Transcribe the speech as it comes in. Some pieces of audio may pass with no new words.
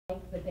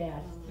the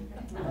best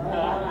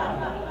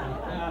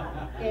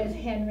is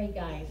Henry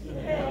Geist.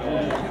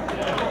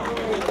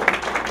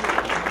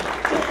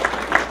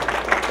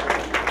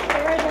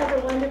 Sarah does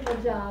a wonderful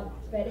job,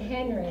 but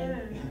Henry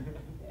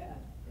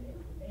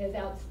is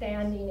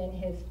outstanding in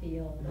his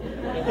field.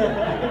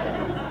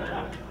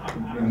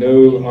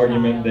 No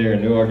argument there,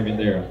 no argument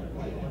there.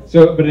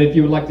 So, but if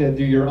you would like to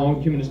do your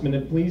own Humanist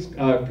Minute, please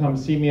come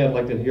see me. I'd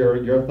like to hear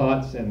your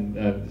thoughts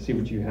and see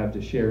what you have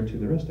to share to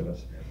the rest of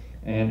us.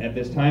 And at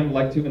this time, I'd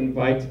like to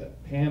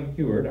invite Pam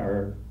Heward,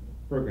 our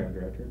program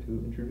director,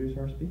 to introduce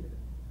our speaker.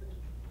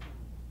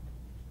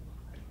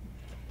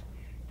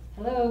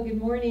 Hello, good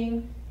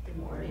morning. Good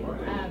morning.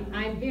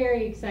 I'm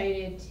very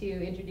excited to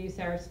introduce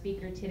our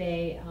speaker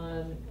today.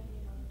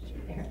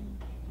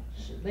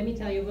 Let me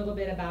tell you a little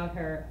bit about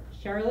her.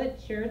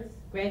 Charlotte Shurtz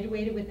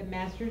graduated with a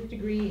master's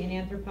degree in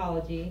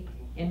anthropology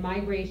and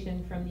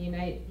migration from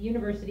the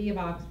University of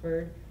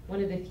Oxford,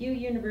 one of the few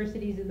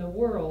universities in the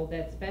world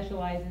that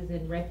specializes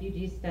in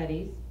refugee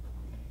studies.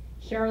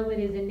 Charlotte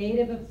is a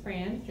native of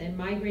France and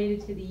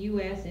migrated to the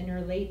U.S. in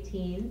her late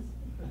teens.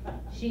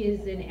 She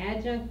is an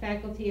adjunct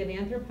faculty of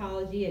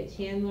anthropology at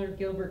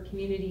Chandler-Gilbert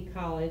Community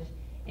College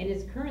and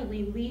is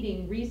currently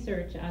leading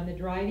research on the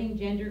driving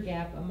gender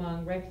gap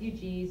among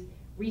refugees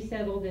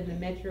resettled in the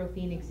Metro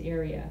Phoenix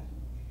area.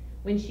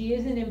 When she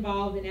isn't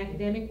involved in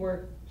academic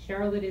work,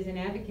 Charlotte is an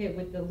advocate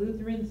with the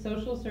Lutheran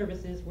Social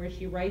Services, where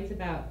she writes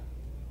about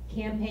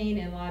campaign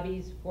and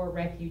lobbies for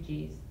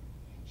refugees.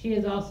 She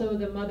is also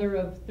the mother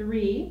of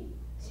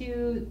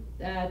two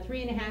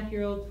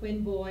 3.5-year-old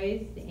twin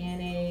boys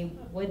and a,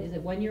 what is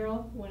it,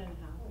 1-year-old?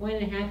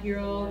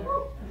 1.5-year-old.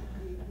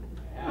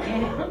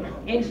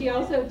 And she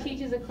also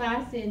teaches a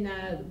class in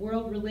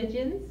world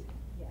religions.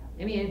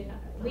 I mean,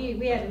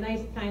 we had a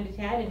nice time to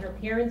chat, and her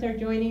parents are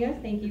joining us.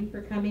 Thank you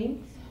for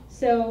coming.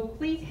 So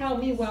please help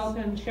me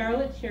welcome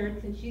Charlotte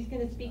Shurtz, and she's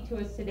going to speak to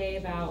us today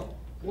about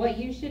what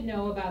you should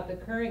know about the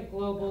current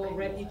global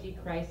refugee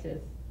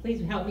crisis.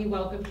 Please help me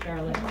welcome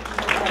Charlotte.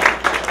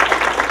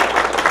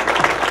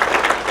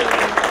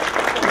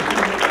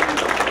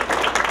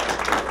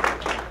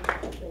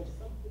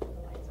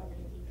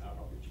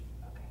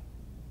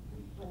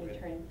 Let me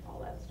turn all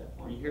that stuff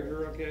on. Can you hear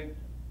her okay?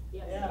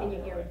 Yes. Yeah. Can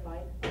you hear it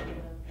fine?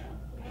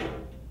 Okay.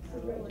 So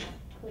we'll just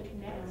click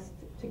next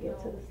to get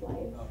to the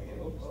slides.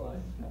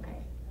 Okay.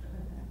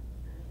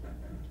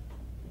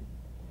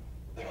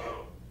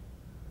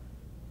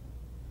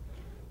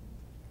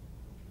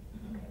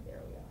 Okay,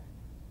 there we are.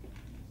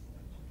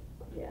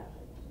 Yeah.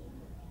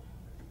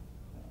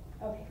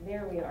 Okay,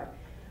 there we are.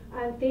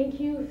 Thank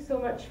you so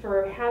much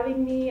for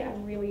having me.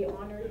 I'm really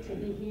honored to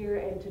be here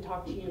and to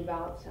talk to you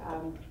about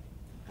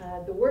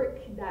the work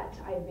that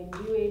I've been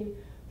doing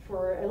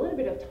for a little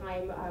bit of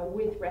time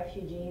with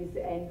refugees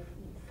and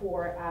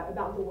for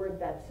about the work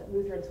that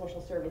Lutheran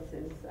Social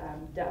Services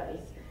does.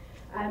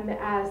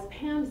 As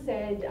Pam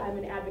said, I'm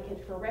an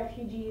advocate for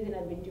refugees, and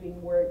I've been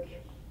doing work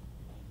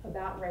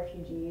about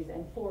refugees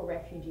and for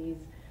refugees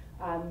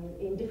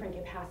in different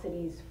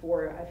capacities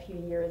for a few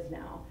years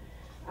now.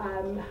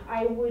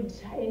 I would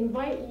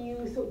invite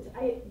you,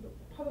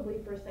 probably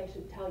first I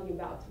should tell you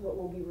about what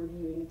we'll be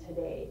reviewing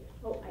today.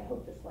 Oh, I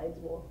hope the slides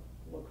will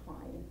look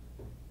fine.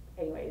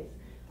 Anyways,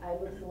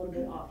 it looks a little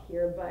bit off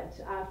here, but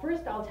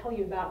first I'll tell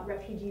you about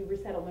Refugee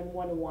Resettlement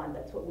 101,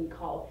 that's what we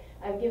call.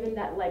 I've given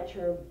that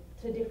lecture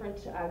to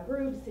different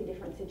groups in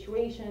different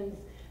situations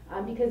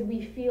because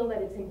we feel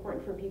that it's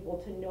important for people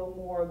to know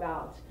more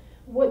about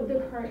what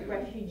the current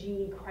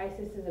refugee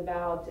crisis is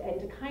about, and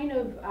to kind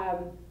of,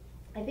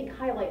 I think,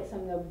 highlight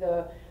some of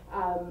the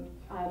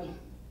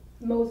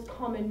most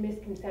common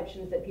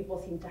misconceptions that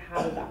people seem to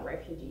have about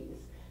refugees.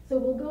 So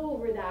we'll go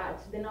over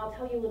that, then I'll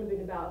tell you a little bit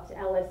about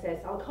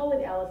LSS. I'll call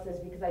it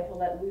LSS because I feel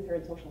that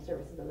Lutheran Social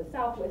Services of the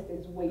Southwest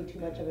is way too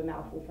much of a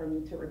mouthful for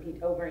me to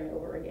repeat over and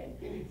over again.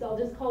 So I'll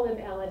just call them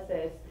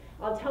LSS.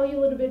 I'll tell you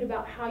a little bit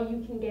about how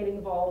you can get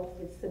involved.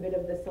 It's a bit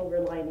of the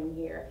silver lining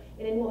here.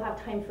 And then we'll have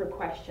time for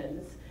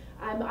questions.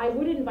 I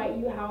would invite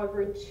you,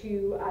 however,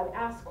 to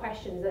ask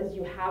questions as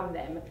you have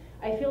them.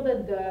 I feel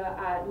that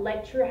the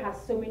lecture has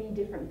so many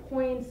different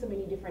points, so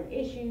many different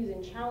issues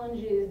and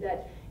challenges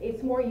that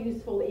it's more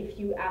useful if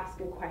you ask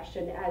a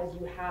question as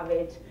you have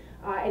it.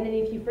 And then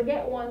if you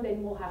forget one,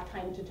 then we'll have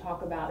time to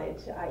talk about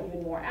it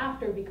even more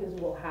after, because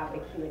we'll have a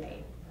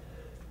Q&A.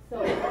 So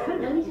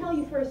let me tell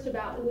you first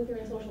about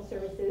Lutheran Social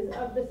Services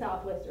of the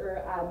Southwest,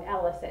 or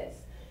LSS.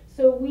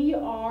 So we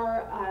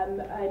are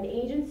an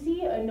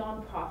agency, a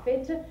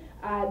nonprofit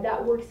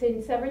that works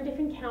in 7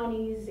 different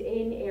counties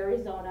in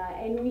Arizona,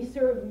 and we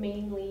serve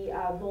mainly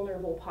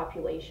vulnerable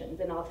populations.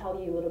 And I'll tell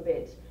you a little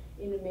bit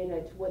in a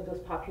minute what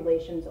those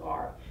populations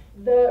are.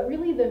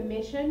 Really the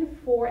mission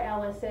for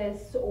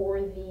LSS,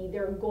 or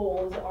their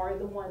goals, are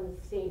the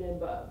ones stated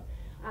above.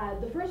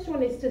 The first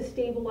one is to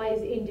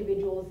stabilize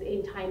individuals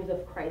in times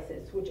of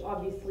crisis, which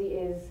obviously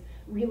is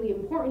really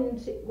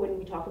important when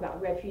we talk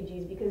about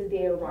refugees, because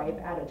they arrive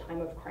at a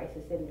time of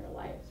crisis in their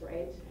lives,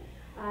 right?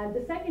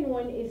 The second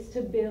one is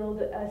to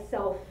build a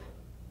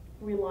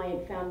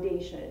self-reliant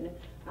foundation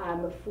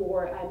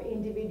for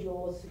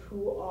individuals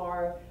who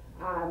are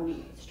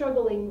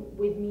struggling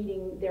with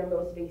meeting their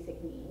most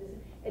basic needs.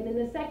 And then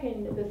the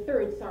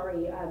third,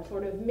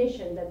 sort of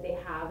mission that they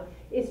have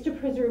is to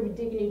preserve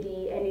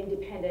dignity and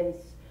independence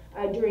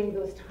during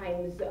those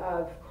times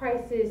of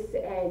crisis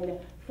and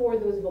for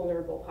those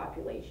vulnerable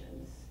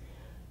populations.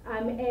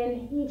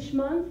 And each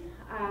month,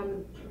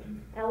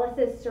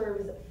 LSS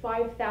serves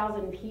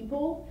 5,000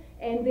 people,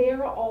 and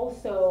they're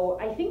also,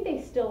 I think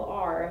they still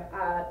are,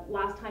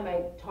 last time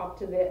I talked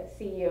to the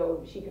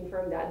CEO, she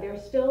confirmed that, they're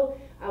still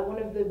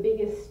one of the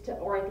biggest,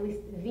 or at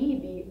least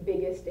the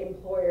biggest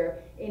employer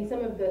in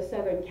some of the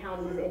southern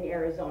counties in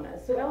Arizona.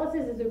 So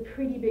LSS is a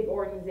pretty big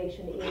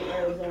organization in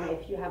Arizona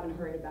if you haven't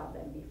heard about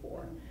them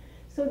before.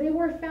 So they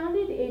were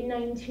founded in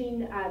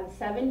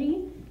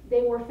 1970.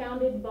 They were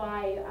founded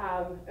by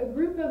a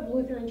group of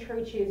Lutheran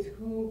churches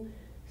who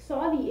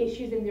saw the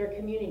issues in their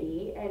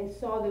community and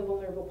saw the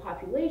vulnerable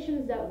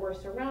populations that were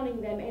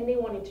surrounding them, and they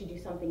wanted to do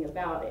something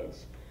about it.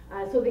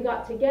 So they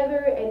got together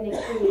and they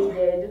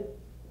created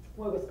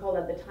what was called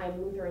at the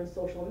time Lutheran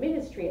Social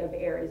Ministry of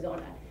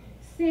Arizona.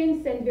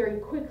 Since and very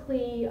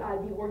quickly,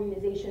 the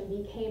organization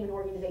became an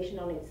organization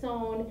on its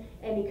own,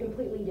 and it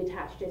completely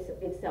detached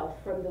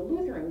itself from the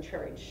Lutheran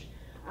Church.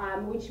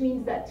 Which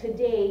means that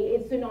today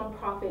it's a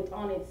nonprofit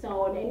on its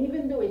own, and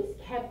even though it's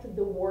kept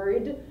the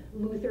word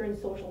Lutheran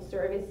Social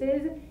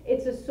Services,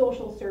 it's a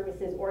social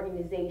services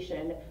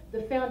organization.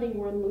 The founding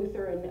word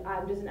Lutheran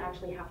doesn't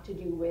actually have to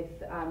do with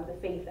the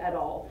faith at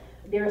all.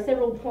 There are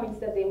several points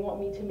that they want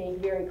me to make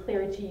very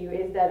clear to you,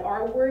 is that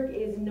our work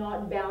is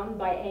not bound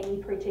by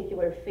any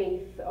particular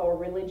faith or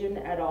religion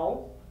at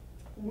all.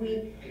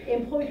 We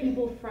employ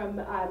people from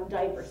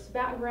diverse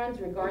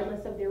backgrounds,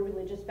 regardless of their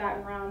religious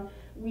background.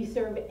 We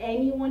serve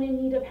anyone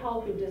in need of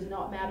help. It does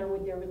not matter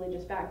what their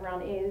religious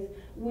background is.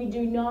 We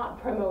do not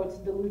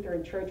promote the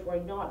Lutheran Church.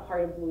 We're not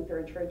part of the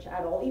Lutheran Church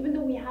at all, even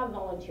though we have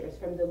volunteers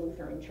from the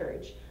Lutheran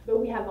Church, but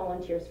we have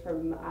volunteers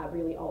from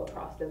really all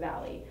across the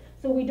valley.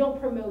 So we don't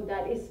promote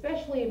that,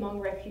 especially among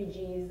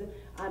refugees,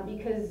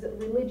 because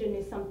religion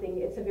is something,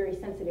 it's a very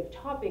sensitive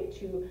topic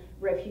to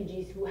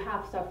refugees who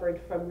have suffered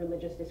from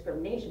religious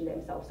discrimination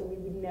themselves, so we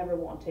would never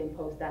want to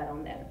impose that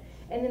on them.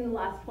 And then the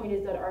last point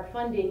is that our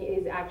funding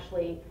is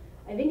actually,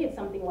 I think it's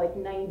something like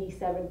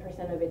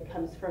 97% of it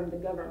comes from the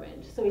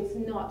government, so it's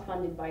not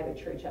funded by the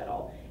church at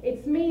all.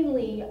 It's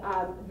mainly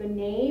the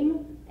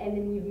name, and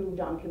then we've moved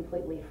on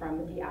completely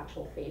from the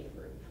actual faith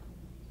group.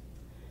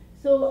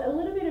 So a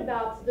little bit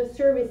about the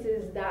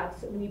services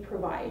that we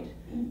provide.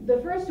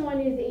 The first one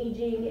is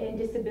aging and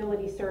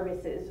disability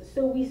services.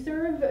 So we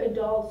serve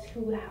adults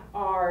who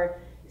are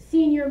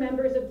senior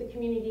members of the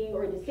community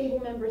or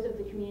disabled members of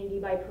the community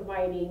by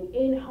providing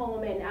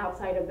in-home and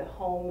outside of the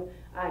home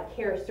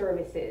care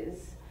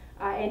services.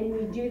 And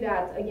we do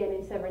that, again,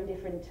 in 7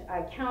 different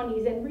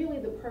counties, and really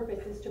the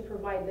purpose is to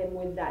provide them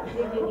with that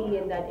dignity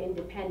and that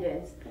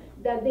independence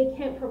that they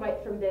can't provide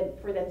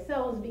for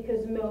themselves,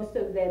 because most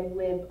of them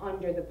live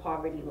under the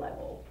poverty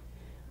level.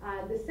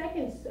 The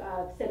second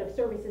set of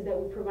services that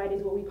we provide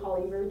is what we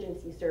call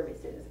emergency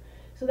services.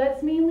 So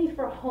that's mainly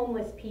for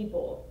homeless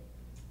people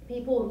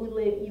who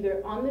live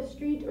either on the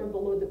street or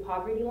below the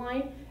poverty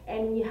line,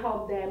 and we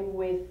help them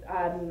with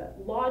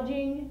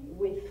lodging,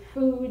 with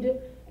food,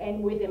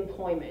 and with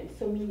employment,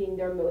 so meeting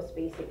their most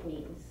basic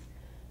needs.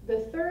 The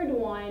third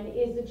one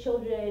is the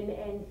children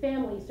and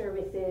family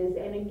services,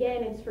 and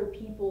again, it's for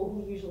people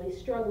who usually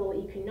struggle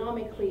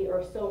economically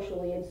or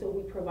socially, and so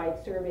we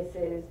provide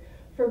services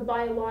for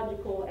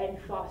biological and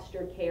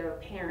foster care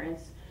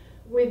parents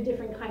with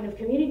different kind of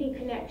community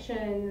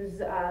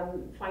connections,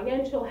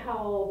 financial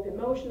help,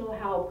 emotional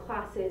help,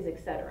 classes,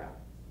 etc.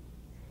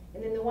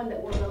 And then the one that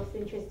we're most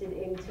interested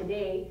in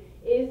today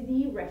is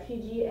the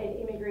refugee and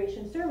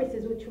immigration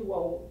services, which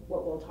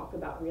what we'll talk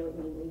about really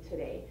mainly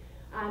today.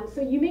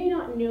 So you may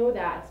not know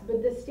that,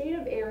 but the state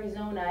of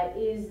Arizona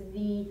is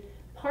the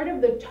part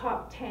of the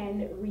top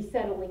 10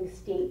 resettling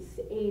states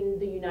in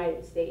the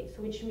United States,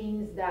 which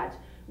means that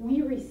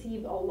we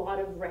receive a lot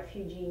of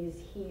refugees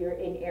here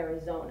in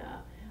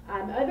Arizona.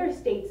 Other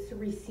states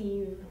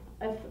receive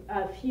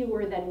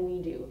fewer than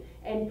we do.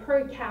 And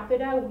per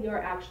capita, we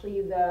are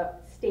actually the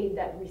state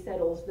that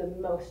resettles the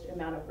most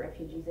amount of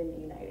refugees in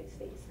the United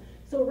States.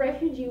 So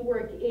refugee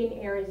work in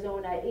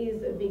Arizona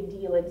is a big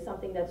deal and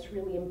something that's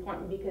really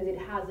important because it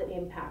has an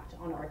impact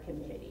on our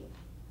community.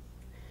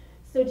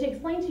 So to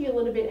explain to you a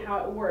little bit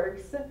how it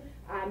works,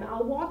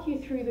 I'll walk you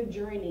through the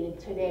journey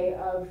today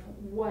of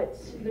what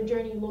the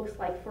journey looks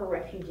like for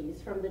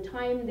refugees from the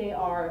time they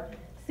are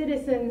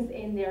citizens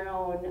in their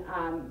own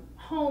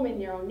home, in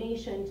their own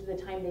nation, to the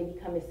time they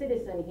become a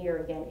citizen here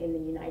again in the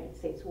United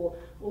States.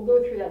 We'll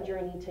go through that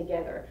journey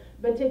together.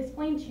 But to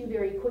explain to you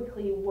very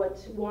quickly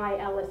why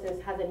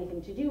LSS has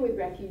anything to do with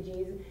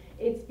refugees,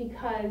 it's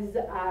because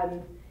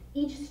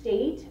each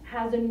state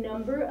has a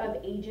number of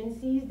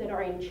agencies that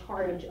are in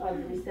charge of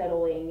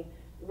resettling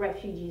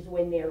refugees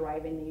when they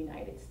arrive in the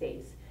United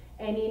States.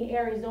 And in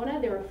Arizona,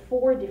 there are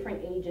 4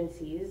 different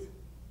agencies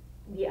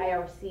the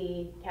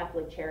IRC,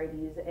 Catholic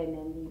Charities, and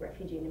then the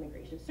Refugee and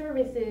Immigration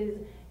Services,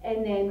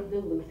 and then the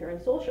Lutheran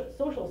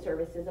Social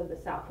Services of the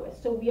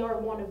Southwest. So we are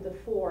one of the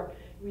 4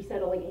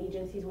 resettling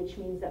agencies, which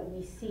means that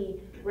we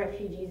see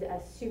refugees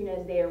as soon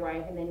as they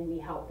arrive, and then we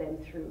help them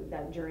through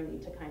that journey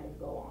to kind of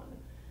go on.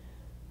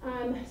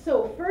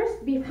 So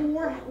first,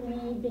 before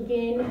we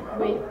begin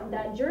with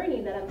that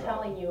journey that I'm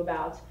telling you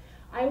about,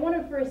 I want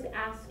to first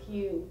ask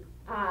you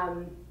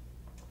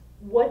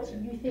what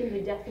you think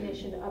the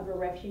definition of a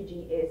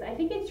refugee is. I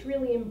think it's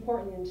really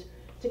important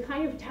to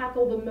kind of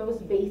tackle the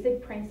most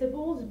basic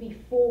principles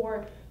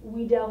before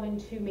we delve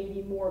into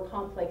maybe more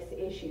complex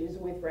issues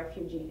with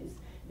refugees.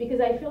 Because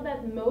I feel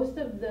that most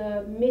of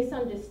the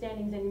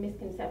misunderstandings and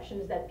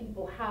misconceptions that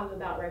people have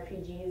about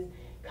refugees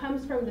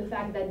comes from the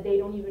fact that they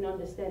don't even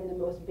understand the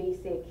most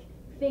basic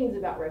things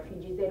about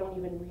refugees. They don't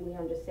even really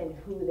understand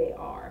who they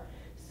are.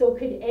 So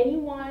could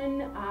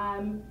anyone,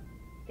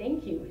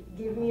 thank you,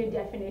 give me a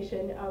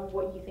definition of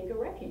what you think a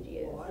refugee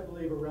is? Well, I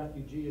believe a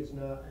refugee is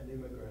not an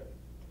immigrant.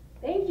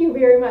 Thank you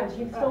very much.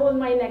 You've stolen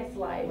my next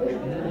slide.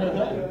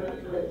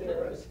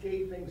 They're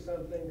escaping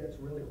something that's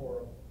really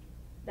horrible.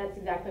 That's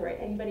exactly right.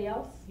 Anybody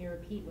else? You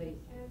repeat what he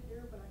said.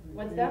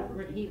 What's that?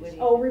 Repeat what he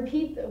Oh,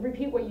 said.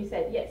 repeat what you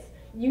said. Yes,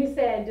 you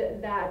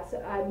said that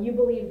you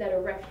believe that a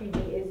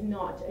refugee is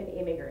not an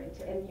immigrant,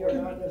 and you're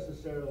Not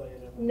necessarily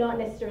an immigrant. not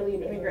necessarily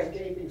an immigrant,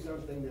 They're escaping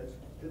something that's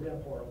to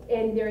them horrible.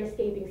 and they're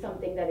escaping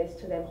something that is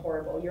to them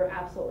horrible. You're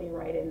absolutely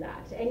right in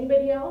that.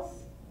 Anybody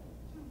else?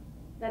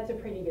 That's a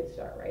pretty good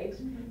start, right?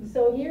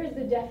 So here's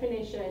the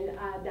definition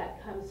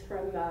that comes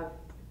from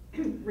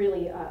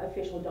really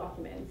official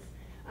documents.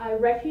 A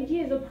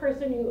refugee is a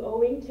person who,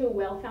 owing to a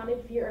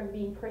well-founded fear of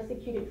being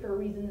persecuted for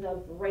reasons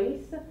of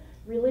race,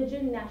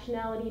 religion,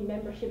 nationality,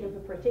 membership of a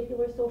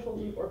particular social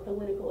group, or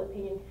political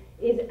opinion,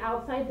 is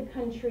outside the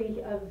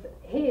country of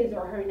his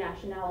or her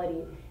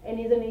nationality and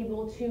is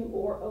unable to,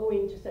 or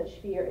owing to such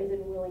fear, is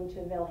unwilling to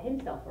avail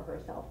himself or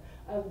herself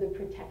of the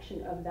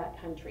protection of that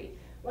country.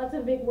 Lots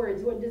of big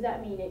words. What does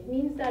that mean? It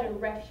means that a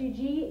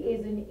refugee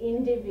is an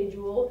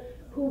individual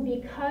who,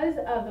 because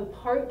of a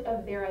part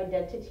of their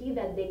identity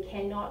that they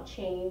cannot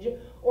change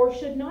or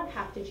should not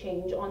have to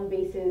change on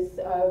basis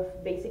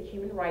of basic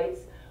human rights,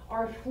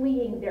 are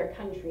fleeing their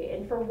country.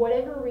 And for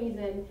whatever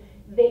reason,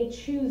 they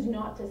choose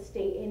not to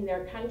stay in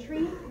their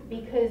country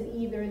because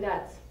either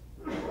that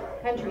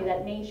country,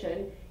 that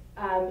nation,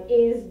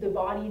 is the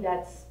body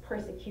that's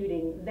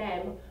persecuting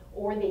them,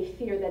 or they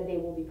fear that they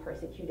will be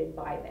persecuted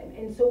by them.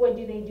 And so what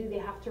do? They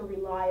have to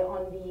rely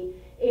on the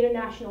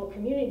international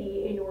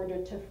community in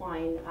order to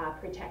find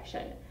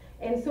protection.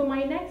 And so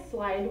my next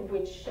slide,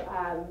 which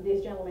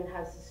this gentleman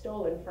has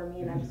stolen from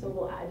me, and I'm so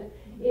glad,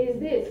 is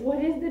this.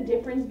 What is the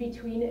difference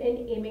between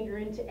an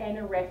immigrant and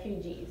a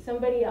refugee?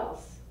 Somebody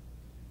else.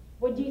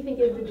 What do you think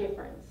is the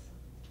difference?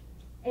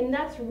 And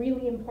that's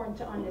really important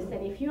to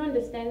understand. If you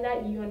understand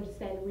that, you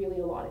understand really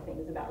a lot of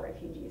things about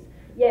refugees.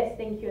 Yes,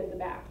 thank you at the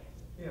back.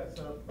 Yeah,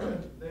 so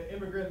the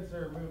immigrants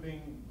are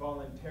moving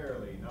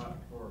voluntarily, not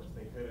forced.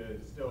 They could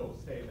have still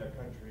stayed in their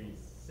country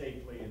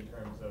safely in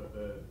terms of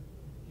the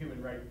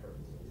human rights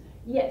purposes.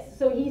 Yes,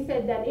 so he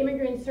said that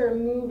immigrants are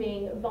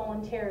moving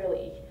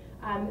voluntarily.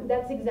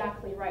 That's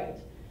exactly right.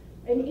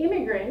 An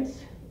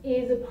immigrant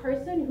is a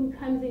person who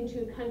comes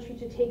into a country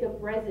to take up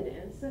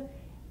residence,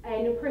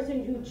 and a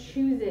person who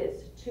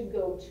chooses to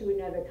go to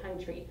another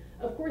country.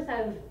 Of course,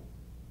 I've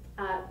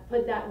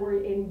put that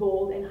word in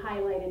bold and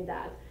highlighted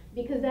that,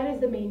 because that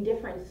is the main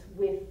difference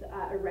with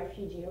a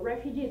refugee. A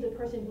refugee is a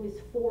person who is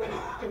forced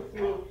to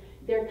flee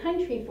their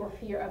country for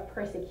fear of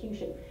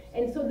persecution.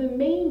 And so the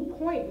main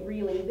point,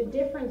 really, the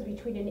difference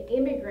between an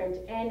immigrant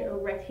and a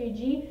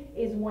refugee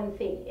is one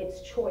thing: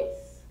 it's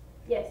choice.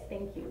 Yes,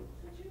 thank you.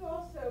 Could you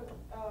also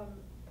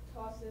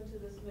toss into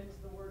this mix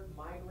the word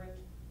migrant?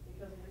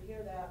 Because we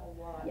hear that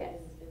a lot Yes.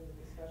 in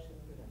the discussion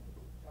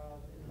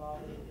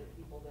involving the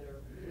people that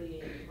are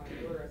fleeing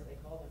Honduras. They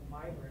call them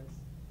migrants.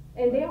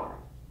 And they are.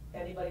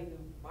 Anybody who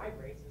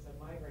migrates is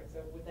a migrant. So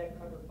would that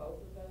cover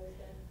both of those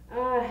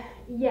then?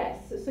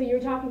 Yes, so you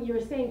were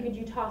saying, could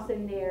you toss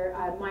in there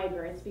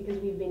migrants, because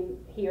we've been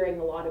hearing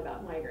a lot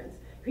about migrants.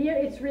 Here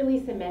it's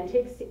really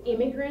semantics.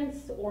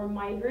 Immigrants or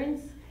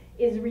migrants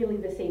is really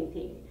the same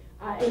thing.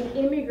 An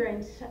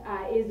immigrant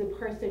is a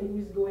person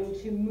who's going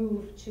to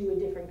move to a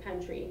different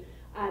country.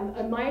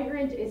 A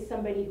migrant is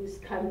somebody who's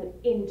come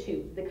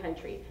into the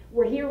country.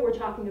 We're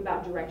talking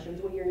about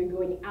directions, whether you're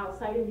going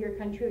outside of your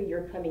country or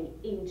you're coming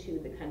into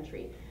the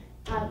country.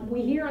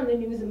 We hear on the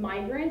news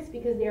migrants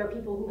because they are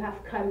people who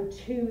have come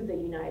to the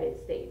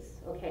United States,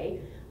 okay?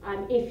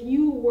 If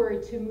you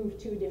were to move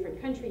to a different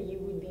country, you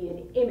would be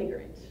an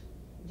immigrant.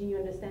 Do you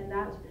understand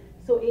that?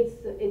 So it's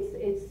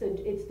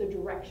the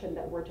direction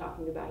that we're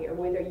talking about here,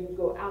 whether you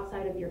go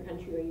outside of your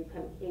country or you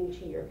come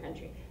into your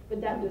country. But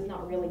that does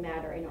not really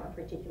matter in our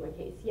particular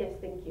case. Yes,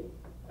 thank you.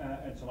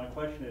 And so my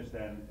question is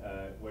then,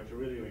 what you're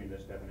really doing in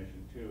this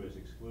definition too is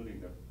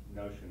excluding the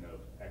notion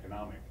of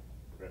economic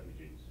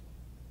refugees.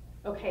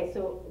 Okay,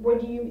 so what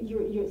do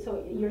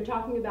so you're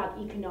talking about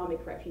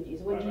economic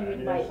refugees. What do you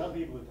mean by? There's some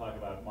people who talk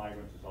about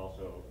migrants as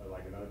also,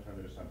 like another term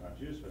that is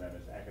sometimes used for them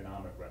is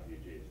economic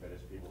refugees. That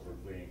is people who are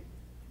fleeing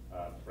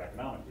for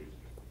economic reasons.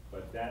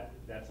 But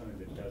that's something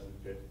that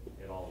doesn't fit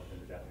at all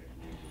within the definition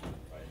used,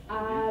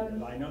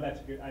 right? I know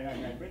that's good.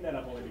 I bring that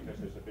up only because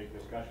there's a big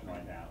discussion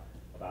right now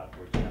about,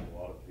 for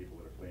example, all of the people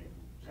that are fleeing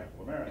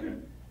Central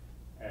America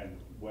and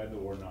whether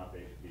or not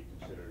they should be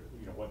considered,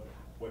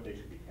 what they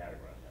should be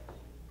categorized as.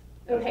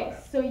 Okay,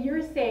 so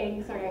you're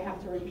saying, sorry, I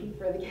have to repeat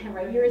for the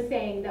camera, you're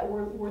saying that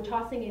we're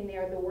tossing in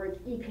there the word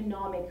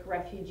economic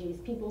refugees,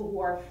 people who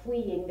are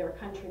fleeing their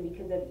country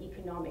because of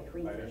economic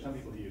reasons. Right, there's some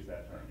people who use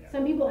that term, yeah.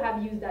 Some people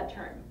have used that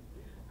term.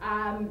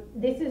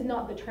 This is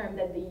not the term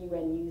that the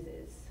UN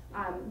uses.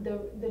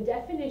 The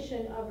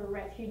definition of a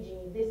refugee,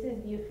 this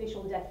is the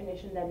official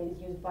definition that is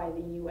used by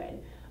the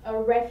UN. A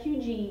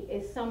refugee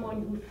is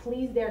someone who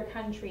flees their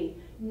country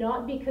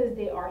not because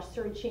they are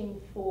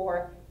searching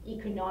for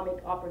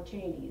economic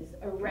opportunities.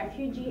 A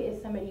refugee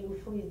is somebody who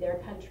flees their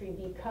country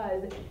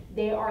because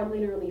they are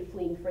literally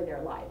fleeing for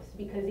their lives.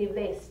 Because if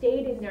they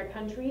stayed in their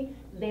country,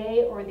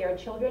 they or their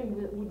children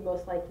would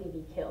most likely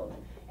be killed.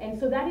 And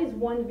so that is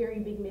one very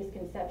big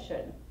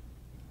misconception,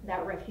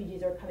 that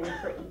refugees are coming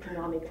for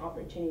economic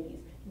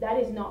opportunities. That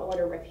is not what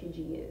a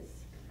refugee is.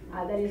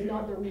 That is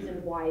not the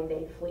reason why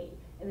they flee.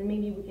 And then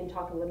maybe we can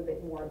talk a little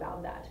bit more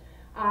about that.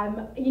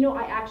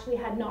 I actually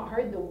had not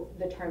heard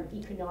the term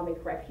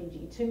economic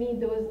refugee. To me,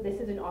 this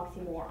is an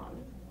oxymoron.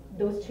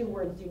 Those two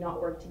words do not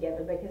work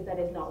together because that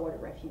is not what a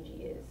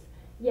refugee is.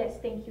 Yes,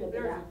 thank you.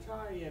 There's a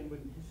tie-in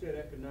when you said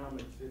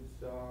economics.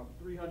 It's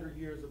 300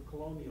 years of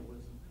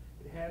colonialism.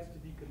 It has to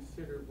be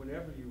considered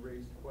whenever you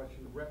raise the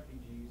question of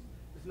refugees.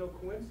 There's no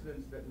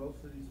coincidence that most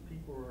of these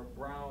people are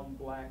brown,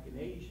 black, and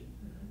Asian,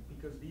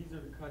 because these are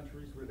the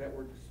countries that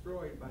were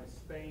destroyed by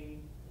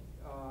Spain,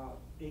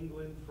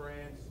 England,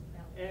 France,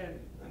 and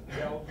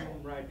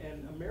Belgium, right,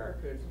 and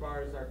America as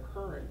far as our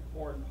current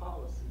foreign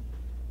policy.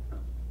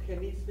 Can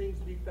these things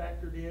be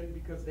factored in?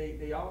 Because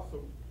they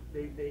also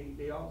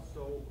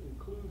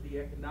include the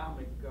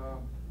economic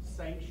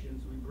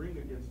sanctions we bring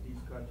against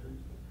these countries.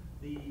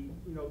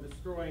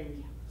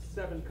 Destroying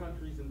 7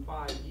 countries in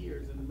 5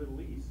 years in the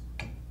Middle East.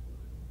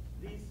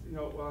 These,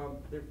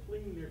 they're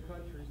fleeing their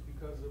countries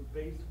because of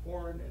base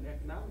foreign and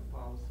economic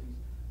policies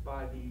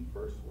by the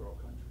first world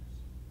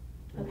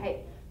countries.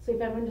 Okay, so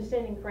if I'm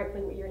understanding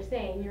correctly what you're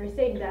saying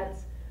that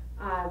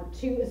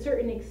to a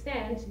certain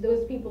extent,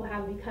 those people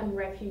have become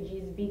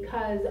refugees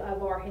because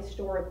of our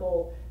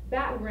historical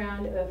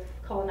background of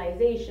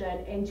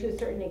colonization, and to a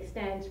certain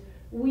extent,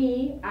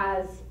 we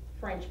as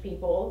French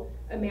people,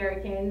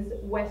 Americans,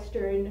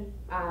 Western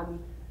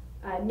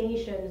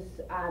nations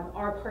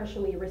are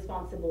partially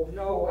responsible for.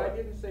 No, I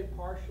didn't say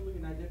partially,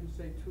 and I didn't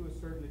say to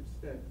a certain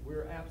extent.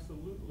 We're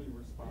absolutely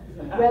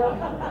responsible. Well,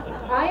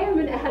 I am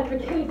an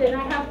advocate, and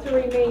I have to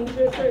remain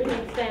to a certain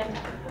extent.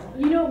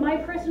 My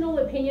personal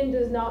opinion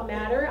does not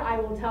matter. I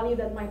will tell you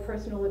that my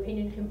personal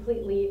opinion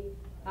completely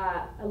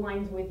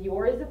aligns with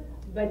yours.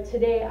 But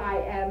today I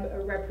am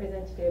a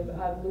representative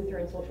of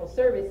Lutheran Social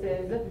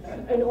Services,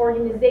 an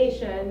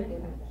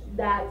organization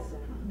that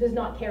does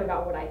not care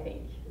about what I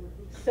think.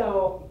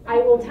 So I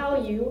will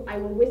tell you, I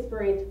will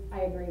whisper it,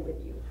 I agree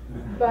with you.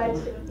 But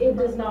it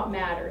does not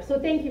matter. So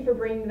thank you for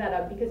bringing that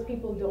up, because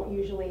people don't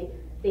usually,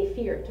 they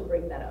fear to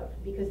bring that up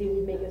because it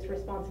would make us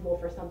responsible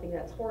for something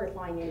that's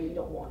horrifying, and we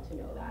don't want to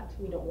know that.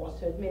 We don't want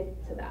to admit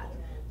to that.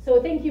 So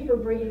thank you for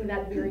bringing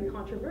that very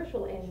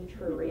controversial and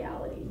true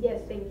reality.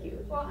 Yes, thank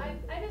you. Well,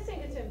 I just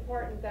think it's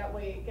important that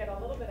we get a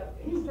little bit of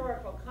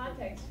historical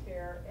context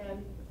here.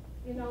 And,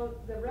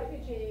 the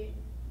refugee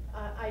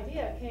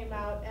idea came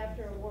out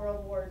after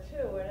World War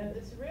II, and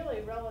it's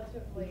really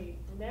relatively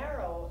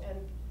narrow. And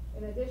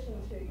in addition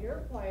to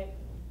your point,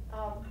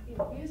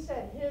 you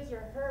said his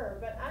or her,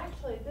 but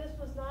actually this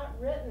was not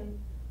written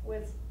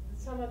with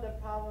some of the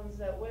problems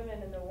that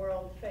women in the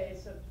world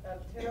face of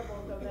terrible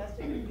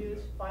domestic abuse,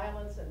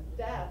 violence, and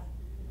death.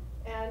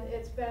 And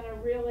it's been a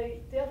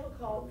really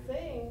difficult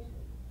thing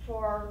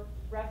for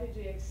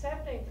refugee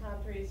accepting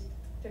countries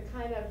to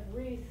kind of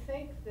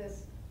rethink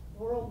this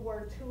World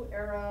War II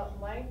era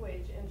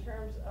language in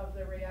terms of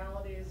the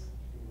realities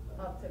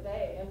of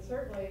today. And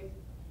certainly,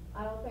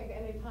 I don't think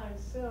anytime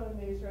soon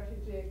these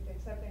refugee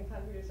accepting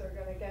countries are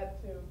going to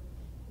get to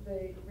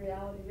the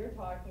reality you're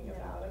talking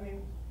about.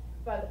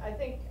 But I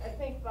think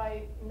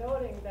by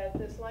noting that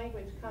this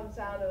language comes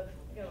out of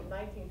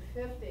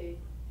 1950,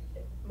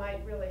 it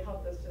might really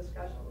help this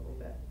discussion a little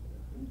bit.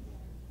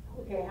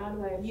 Okay, how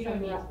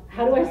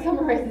do I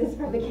summarize this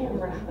for the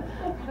camera?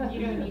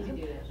 You don't need to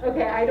do that.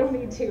 Okay, I don't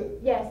need to.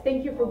 Yes,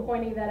 thank you for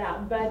pointing that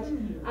out. But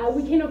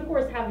we can, of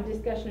course, have a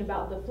discussion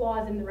about the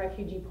flaws in the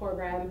refugee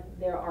program.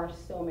 There are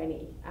so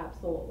many,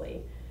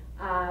 absolutely.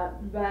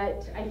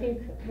 But I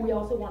think we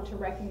also want to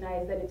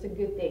recognize that it's a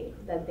good thing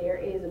that there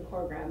is a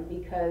program,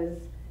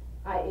 because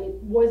it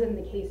wasn't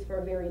the case for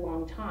a very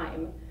long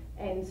time.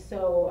 And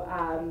so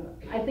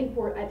I think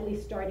we're at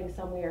least starting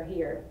somewhere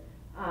here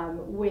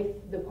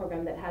with the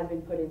program that has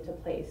been put into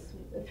place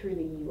through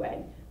the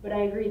UN. but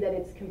I agree that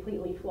it's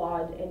completely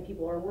flawed and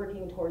people are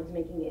working towards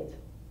making it,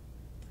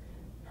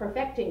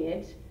 perfecting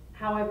it.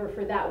 However,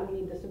 for that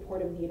we need the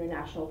support of the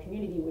international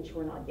community, which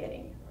we're not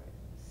getting.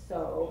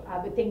 So,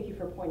 but thank you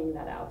for pointing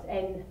that out.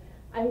 And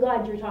I'm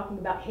glad you're talking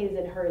about his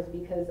and hers,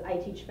 because I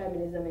teach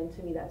feminism, and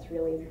to me that's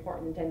really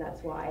important, and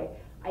that's why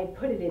I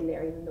put it in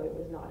there even though it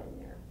was not in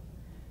there.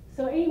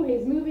 So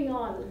anyways, moving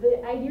on,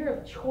 the idea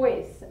of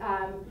choice.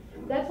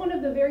 That's one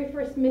of the very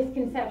first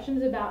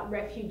misconceptions about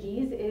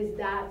refugees, is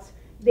that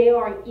they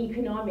are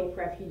economic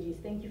refugees.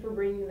 Thank you for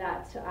bringing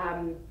that,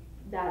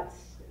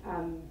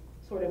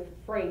 sort of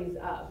phrase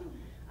up.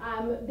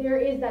 There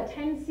is that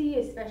tendency,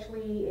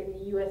 especially in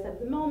the US at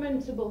the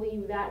moment, to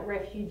believe that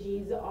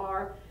refugees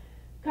are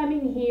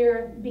coming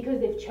here because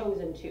they've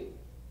chosen to.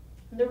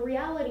 The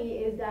reality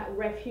is that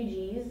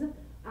refugees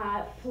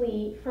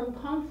flee from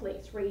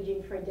conflicts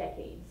raging for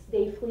decades.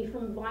 They flee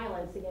from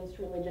violence against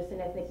religious and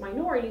ethnic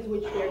minorities,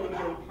 which they're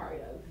usually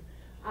part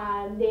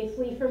of. They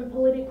flee from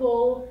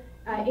political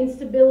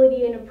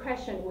instability and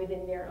oppression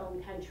within their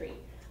own country.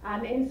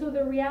 And so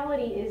the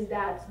reality is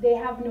that they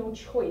have no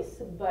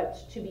choice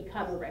but to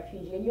become a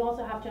refugee. And you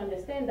also have to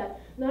understand that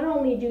not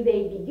only do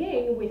they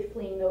begin with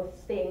fleeing those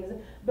things,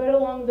 but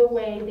along the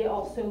way they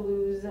also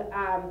lose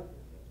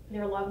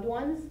their loved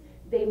ones.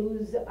 They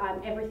lose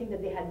everything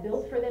that they had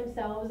built for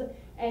themselves,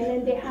 and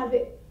then they have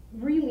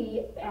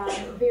really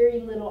very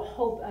little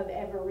hope of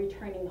ever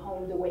returning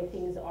home the way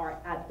things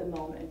are at the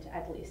moment,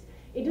 at least.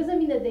 It doesn't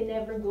mean that they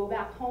never go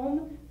back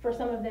home. For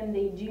some of them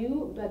they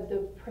do, but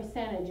the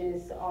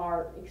percentages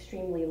are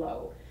extremely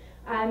low.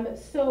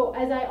 So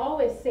as I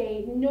always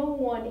say, no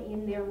one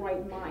in their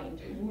right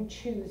mind would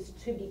choose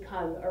to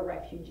become a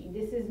refugee.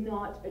 This is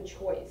not a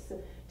choice.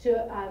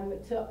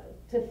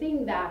 To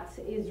think that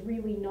is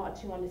really not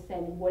to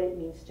understand what it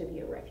means to be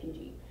a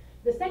refugee.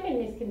 The second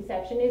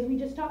misconception is, we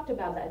just talked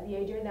about that, the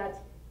idea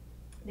that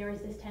there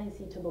is this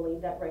tendency to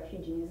believe that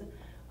refugees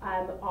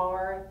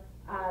are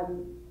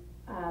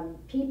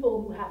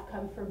people who have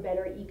come for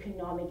better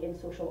economic and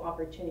social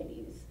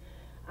opportunities.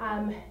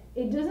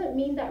 It doesn't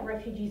mean that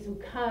refugees who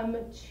come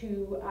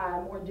to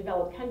more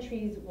developed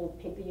countries, we'll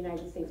pick the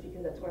United States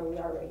because that's where we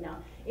are right now,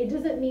 it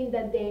doesn't mean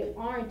that they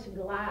aren't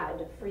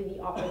glad for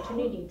the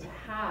opportunity to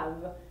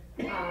have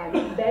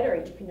better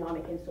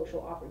economic and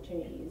social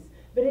opportunities.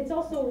 But it's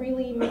also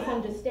really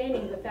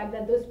misunderstanding the fact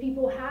that those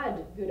people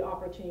had good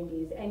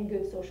opportunities and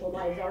good social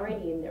lives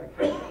already in their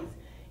countries.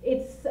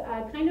 It's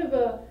kind of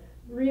a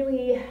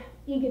really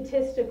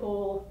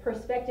egotistical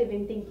perspective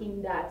in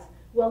thinking that,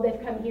 well,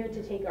 they've come here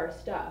to take our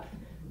stuff.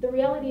 The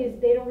reality is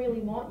they don't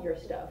really want your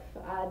stuff.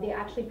 They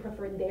actually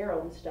prefer their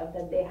own stuff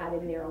that they had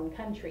in their own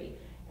country.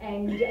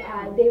 And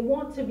they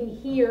want to be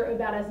here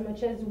about as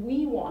much as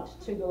we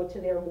want to go to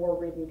their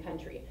war-ridden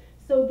country.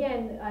 So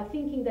again,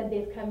 thinking that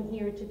they've come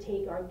here to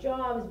take our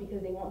jobs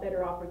because they want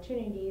better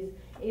opportunities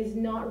is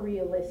not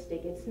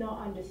realistic. It's not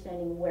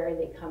understanding where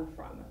they come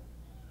from.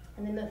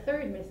 And then the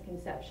third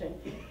misconception,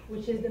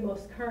 which is the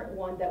most current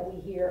one that we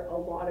hear a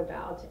lot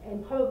about,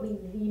 and probably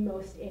the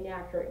most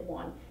inaccurate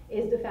one,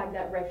 is the fact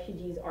that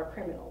refugees are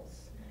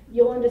criminals.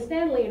 You'll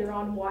understand later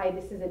on why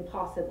this is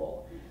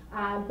impossible.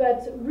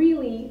 But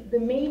really, the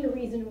main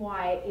reason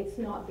why it's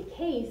not the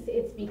case,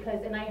 it's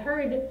because, and I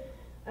heard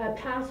a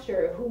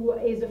pastor who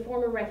is a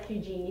former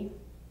refugee,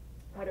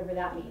 whatever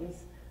that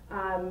means,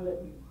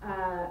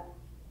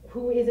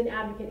 who is an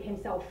advocate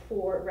himself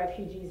for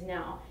refugees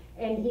now.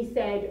 And he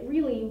said,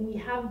 really, we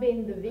have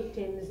been the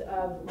victims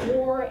of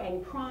war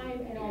and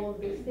crime and all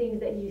of those things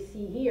that you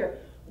see here.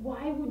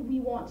 Why would we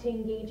want to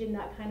engage in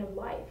that kind of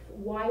life?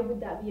 Why would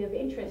that be of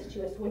interest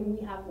to us when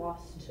we have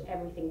lost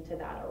everything to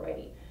that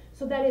already?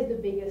 So that is the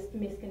biggest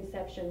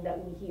misconception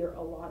that we hear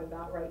a lot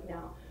about right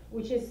now,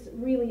 which is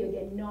really,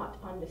 again, not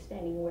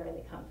understanding where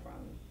they come from.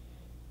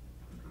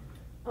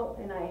 Oh,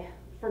 and I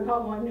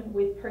forgot one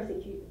with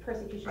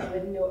persecution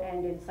with no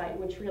end in sight,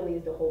 which really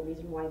is the whole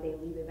reason why they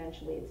leave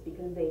eventually. It's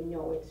because they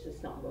know it's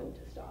just not going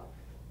to stop.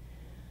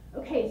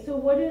 Okay, so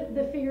what do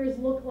the figures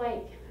look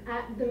like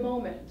at the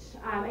moment?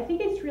 I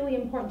think it's really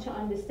important to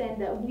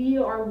understand that we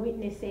are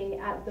witnessing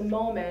at the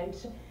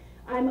moment,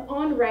 I'm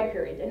on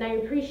record, and I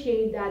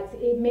appreciate that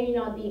it may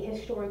not be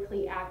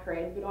historically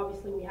accurate, but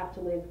obviously we have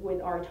to live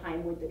with our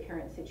time with the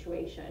current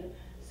situation.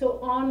 So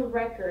on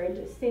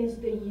record, since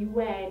the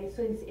UN,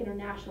 since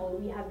internationally,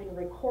 we have been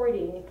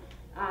recording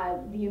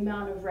the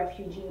amount of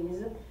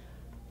refugees.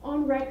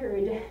 On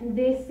record,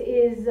 this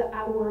is,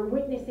 we're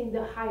witnessing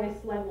the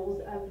highest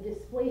levels of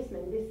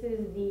displacement. This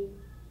is the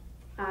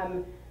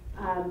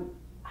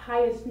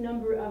highest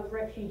number of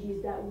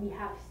refugees that we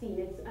have seen.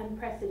 It's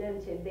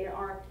unprecedented. There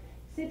are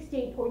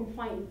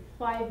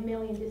 68.5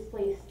 million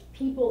displaced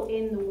people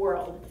in the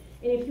world.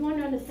 And if you want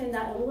to understand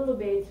that a little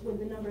bit, what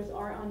the numbers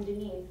are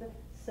underneath,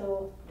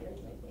 so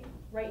here's my thing.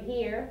 Right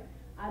here,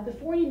 the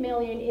 40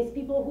 million is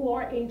people who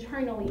are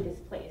internally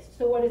displaced.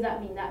 So what does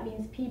that mean? That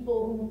means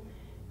people who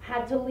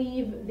had to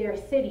leave their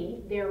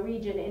city, their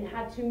region, and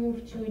had to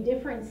move to a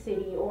different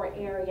city or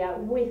area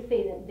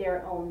within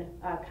their own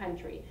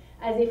country.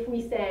 As if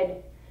we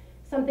said,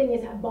 something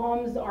is,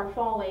 bombs are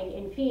falling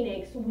in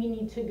Phoenix, we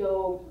need to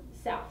go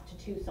south to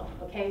Tucson,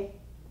 okay?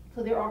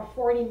 So there are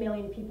 40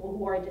 million people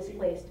who are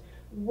displaced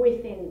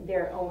within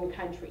their own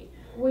country,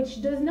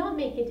 which does not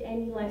make it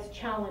any less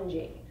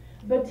challenging.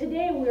 But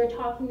today we're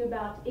talking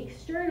about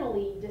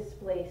externally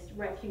displaced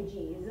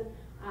refugees,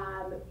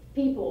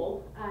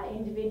 people,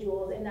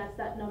 individuals, and that's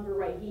that number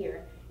right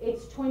here.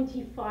 It's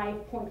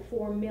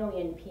 25.4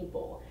 million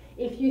people.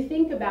 If you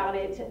think about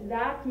it,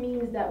 that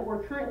means that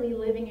we're currently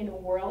living in a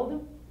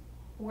world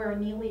where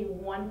nearly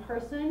one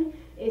person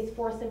is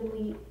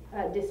forcibly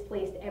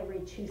displaced every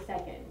 2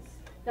 seconds.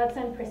 That's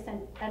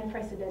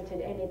unprecedented,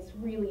 and it's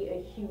really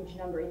a huge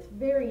number. It's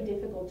very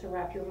difficult to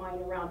wrap your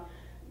mind around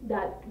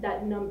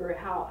that number,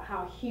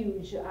 how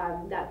huge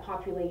that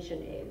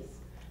population is.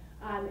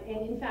 And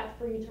in fact,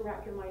 for you to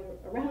wrap your mind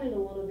around it a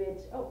little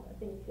bit, oh, I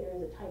think there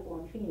is a typo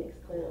on Phoenix,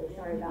 clearly,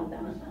 sorry about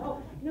that.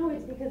 Oh, no,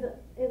 it's because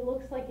it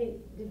looks like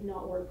it did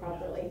not work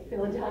properly.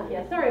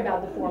 Philadelphia, sorry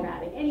about the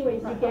formatting.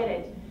 Anyways, you get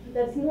it.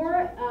 That's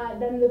more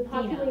than the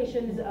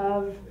populations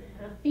of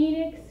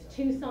Phoenix,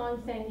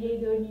 Tucson, San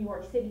Diego, New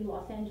York City,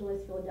 Los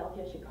Angeles,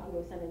 Philadelphia,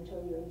 Chicago, San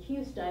Antonio, and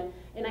Houston.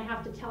 And I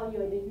have to tell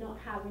you, I did not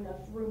have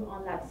enough room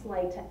on that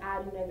slide to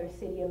add another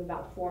city of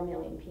about 4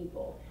 million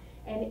people.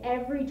 And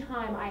every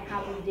time I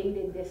have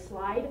updated this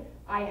slide,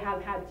 I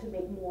have had to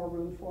make more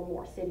room for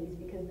more cities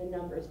because the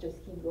numbers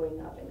just keep going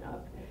up and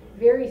up.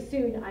 Very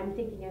soon, I'm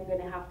thinking I'm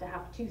going to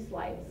have 2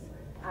 slides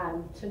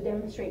to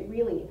demonstrate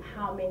really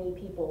how many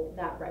people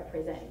that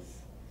represents.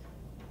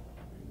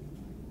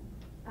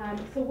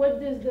 So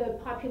what does the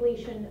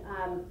population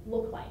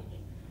look like?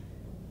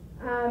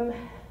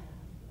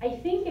 I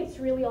think it's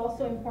really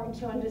also important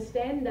to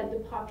understand that the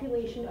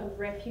population of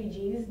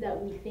refugees that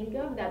we think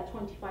of, that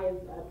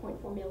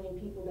 25.4 million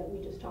people that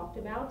we just talked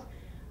about,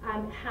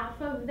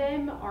 half of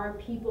them are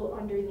people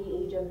under the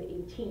age of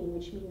 18,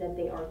 which means that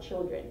they are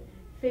children.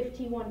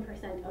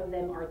 51% of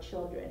them are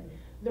children.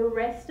 The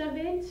rest of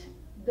it,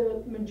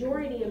 the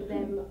majority of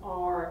them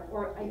are,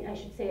 or I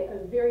should say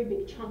a very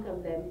big chunk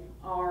of them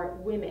are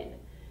women,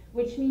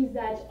 which means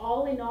that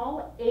all in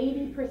all,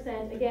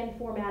 80%, again,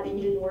 formatting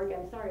didn't work,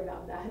 I'm sorry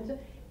about that,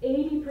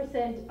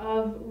 80%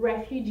 of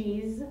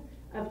refugees,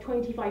 of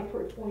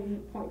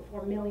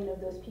 25.4 million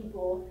of those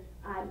people,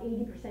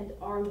 80%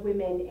 are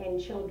women and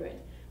children,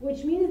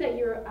 which means that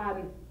you're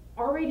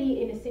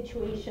already in a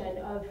situation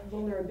of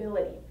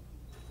vulnerability.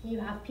 You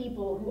have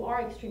people who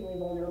are extremely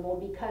vulnerable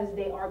because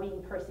they are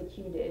being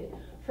persecuted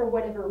for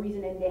whatever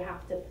reason and they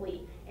have to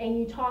flee. And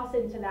you toss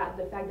into that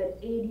the fact that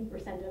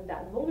 80% of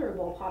that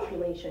vulnerable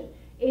population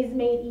is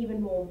made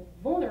even more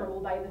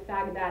vulnerable by the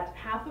fact that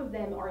half of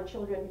them are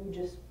children who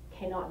just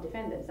cannot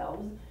defend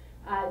themselves.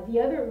 The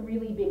other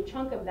really big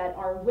chunk of that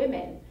are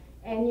women.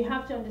 And you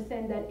have to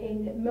understand that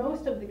in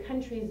most of the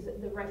countries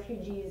the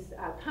refugees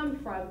come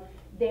from,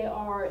 they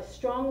are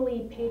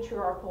strongly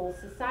patriarchal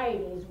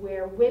societies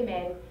where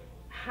women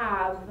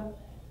have,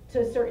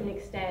 to a certain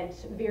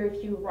extent, very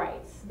few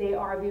rights. They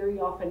are very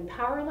often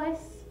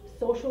powerless,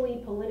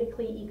 socially,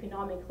 politically,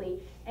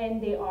 economically,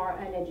 and they are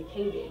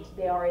uneducated.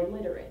 They are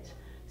illiterate.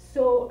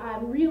 So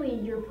really,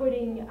 you're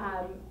putting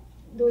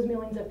those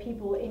millions of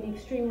people in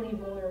extremely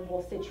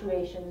vulnerable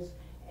situations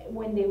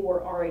when they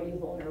were already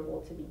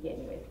vulnerable to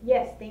begin with.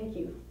 Yes, thank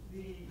you.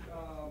 The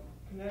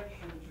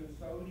connection to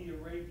Saudi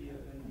Arabia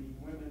and the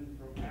women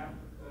from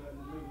Africa and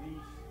the Middle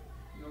East,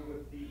 you know,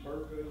 with the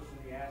burqas and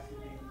the acid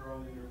being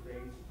thrown in their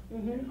face,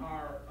 and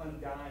our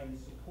undying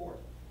support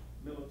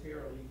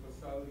militarily for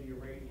Saudi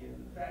Arabia.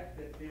 And the fact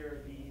that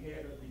they're the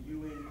head of the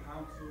UN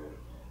Council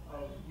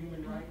of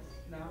Human Rights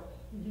now,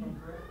 if I'm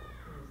correct,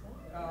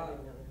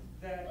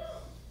 that's,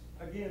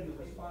 again,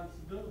 the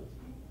responsibility,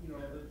 you know,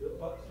 the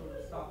buck sort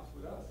of stops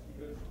with us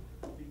because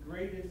the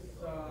greatest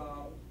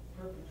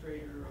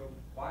perpetrator of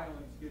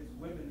violence against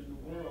women in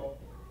the world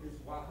is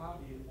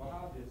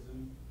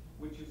Wahhabism,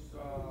 which is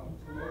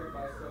promoted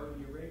by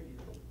Saudi Arabia.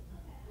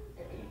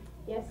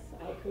 Yes,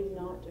 I could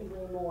not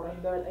agree more.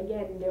 But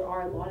again, there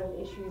are a lot of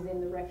issues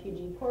in the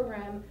refugee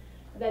program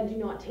that do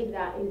not take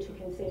that into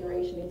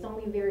consideration. It's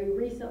only very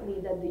recently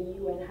that the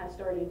UN has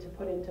started to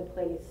put into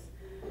place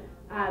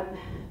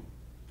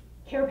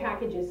care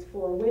packages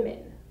for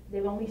women.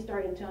 They've only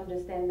started to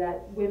understand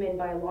that women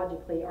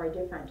biologically are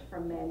different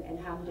from men and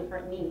have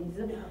different needs.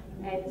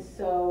 And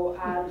so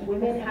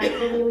women had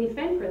to really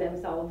fend for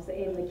themselves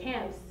in the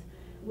camps,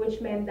 which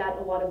meant that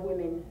a lot of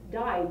women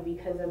died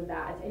because of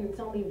that. And it's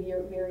only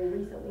very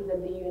recently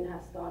that the UN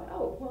has thought,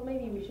 oh, well,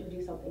 maybe we should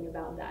do something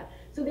about that.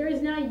 So there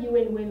is now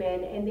UN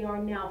Women, and they are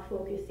now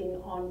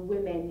focusing on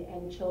women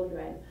and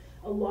children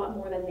a lot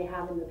more than they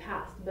have in the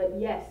past. But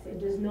yes, it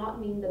does not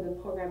mean that the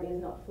program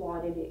is not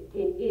flawed. It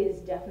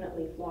is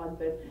definitely flawed,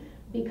 but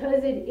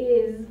because it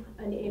is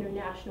an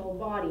international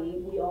body,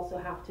 we also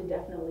have to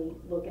definitely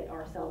look at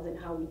ourselves and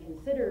how we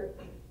consider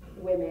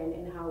women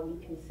and how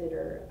we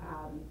consider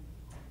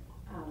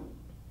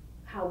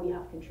how we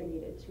have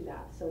contributed to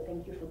that. So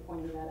thank you for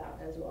pointing that out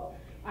as well.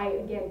 I,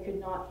 again, could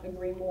not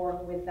agree more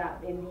with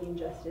that in the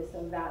injustice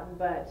of that,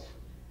 but,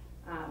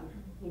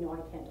 you know,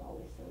 I can't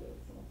always say it.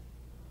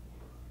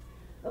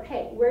 So.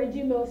 Okay, where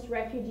do most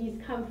refugees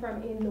come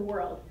from in the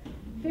world?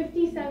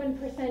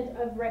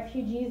 57% of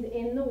refugees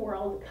in the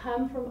world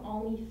come from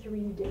only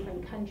 3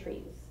 different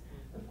countries.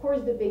 Of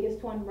course, the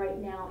biggest one right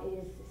now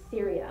is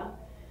Syria.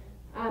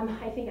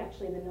 I think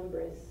actually the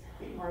numbers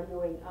are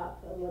going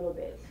up a little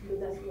bit, but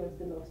that was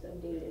the most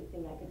updated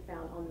thing I could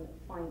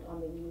find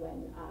on the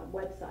UN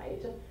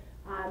website.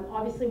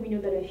 Obviously, we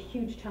know that a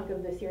huge chunk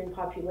of the Syrian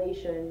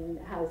population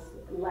has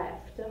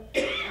left,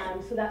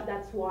 so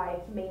that's why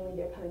mainly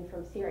they're coming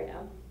from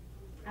Syria.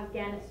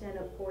 Afghanistan,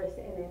 of course,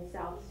 and then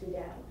South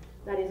Sudan.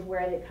 That is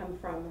where they come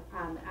from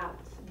at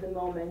the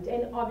moment,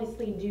 and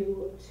obviously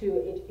due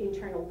to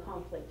internal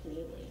conflict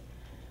mainly.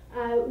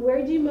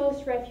 Where do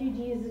most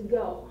refugees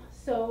go?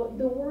 So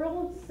the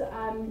world's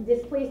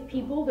displaced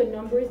people, the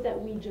numbers that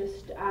we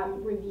just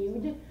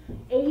reviewed,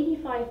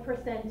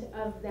 85%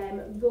 of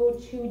them go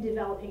to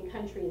developing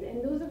countries,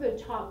 and those are the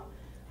top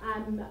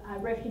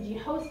refugee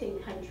hosting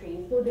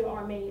countries, though there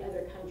are many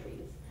other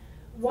countries.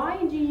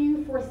 Why do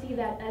you foresee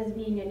that as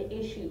being an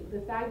issue? The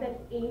fact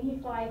that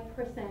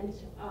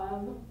 85%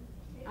 of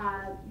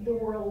the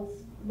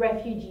world's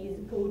refugees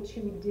go to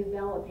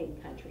developing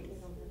countries.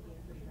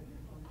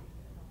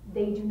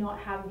 They do not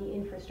have the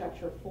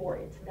infrastructure for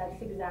it. That's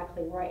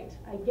exactly right.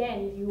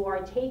 Again, you are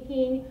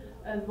taking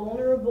a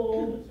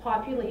vulnerable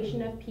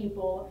population of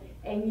people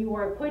and you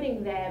are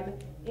putting them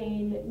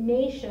in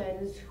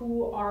nations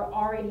who are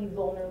already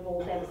vulnerable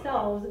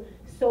themselves,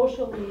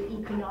 socially,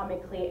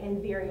 economically,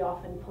 and very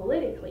often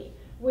politically,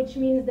 which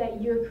means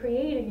that you're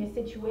creating a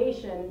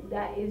situation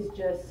that is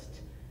just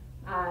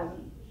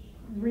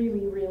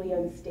really, really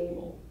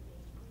unstable.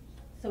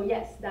 So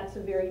yes, that's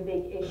a very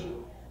big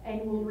issue.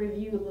 And we'll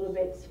review a little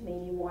bit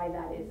maybe why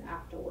that is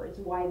afterwards,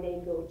 why they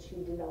go to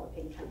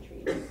developing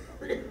countries.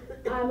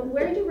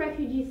 Where do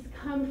refugees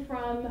come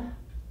from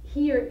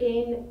here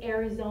in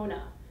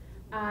Arizona?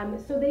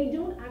 So they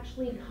don't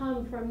actually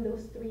come from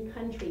those 3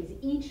 countries.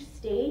 Each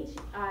state,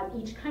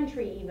 each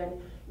country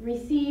even,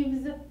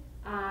 receives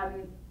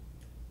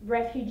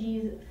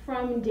refugees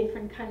from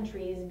different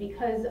countries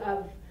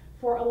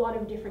for a lot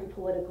of different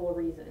political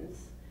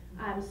reasons.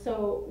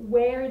 So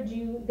where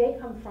do they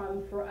come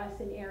from for us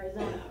in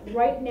Arizona?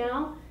 Right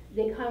now,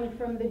 they come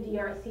from the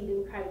DRC,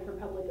 Democratic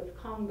Republic of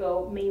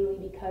Congo, mainly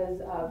because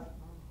of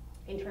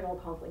internal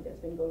conflict that's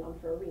been going on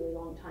for a really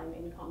long time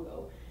in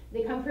Congo.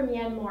 They come from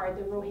Myanmar,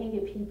 the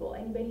Rohingya people.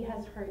 Anybody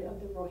has heard of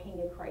the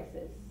Rohingya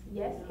crisis?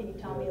 Yes? Can you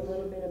tell me a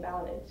little bit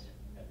about it?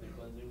 Ethnic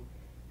cleansing.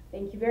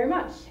 Thank you very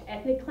much.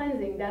 Ethnic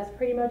cleansing, that's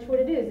pretty much what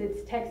it is.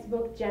 It's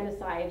textbook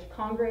genocide.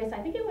 Congress, I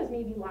think it was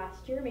maybe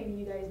last year, maybe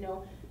you guys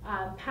know,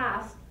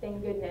 passed,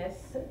 thank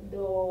goodness,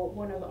 though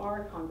one of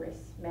our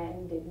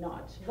congressmen did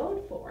not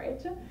vote for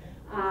it,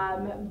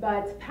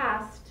 but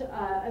passed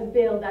a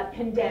bill that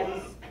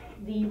condemns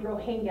the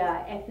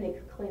Rohingya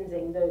ethnic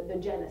cleansing, the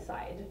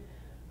genocide,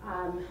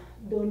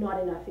 though not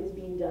enough is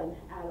being done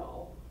at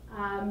all.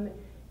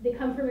 They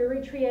come from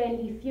Eritrea and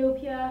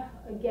Ethiopia,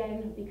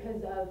 again,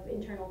 because of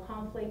internal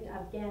conflict.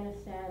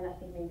 Afghanistan, I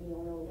think maybe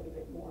you'll know a little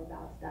bit more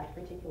about that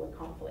particular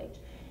conflict.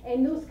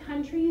 And those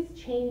countries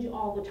change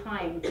all the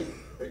time.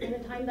 In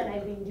the time that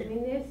I've been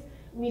doing this,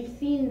 we've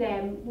seen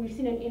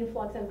an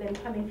influx of them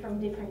coming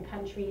from different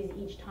countries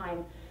each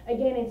time.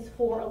 Again, it's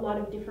for a lot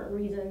of different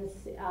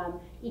reasons,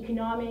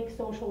 economic,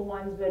 social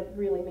ones, but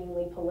really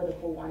mainly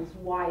political ones,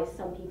 why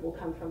some people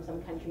come from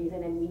some countries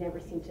and then we never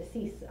seem to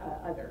see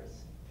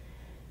others.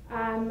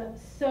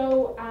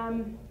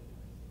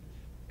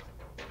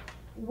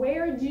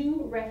 Where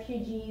do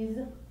refugees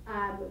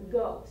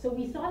go? So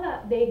we saw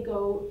that they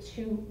go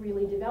to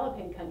really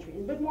developing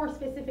countries, but more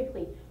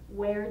specifically,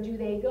 where do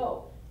they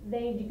go?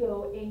 They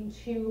go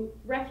into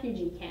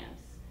refugee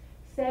camps.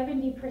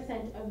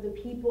 70% of the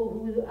people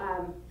who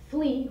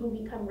flee, who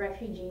become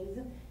refugees,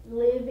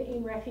 live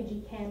in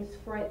refugee camps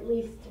for at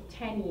least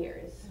 10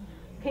 years.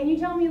 Can you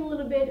tell me a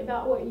little bit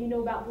about what you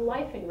know about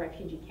life in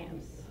refugee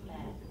camps?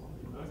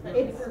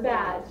 It's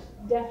bad.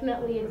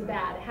 Definitely it's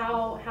bad.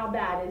 How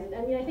bad is it?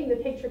 I mean, I think the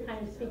picture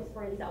kind of speaks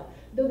for itself.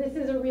 Though this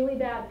is a really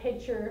bad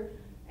picture,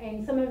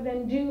 and some of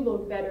them do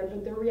look better,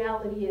 but the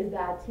reality is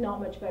that it's not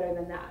much better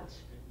than that.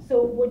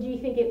 So what do you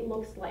think it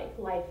looks like,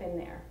 life in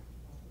there?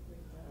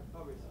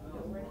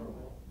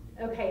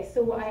 Okay,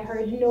 so I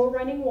heard no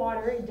running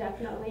water,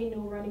 definitely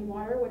no running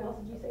water. What else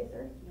did you say,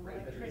 sir?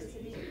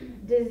 Electricity.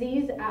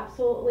 Disease,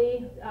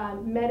 absolutely.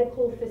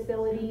 Medical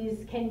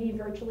facilities can be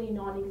virtually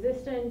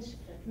non-existent.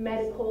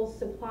 Medical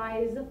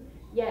supplies,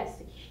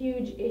 yes,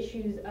 huge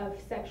issues of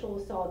sexual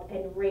assault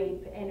and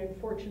rape, and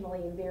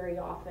unfortunately very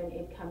often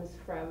it comes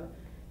from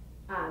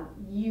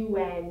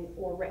UN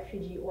or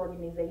refugee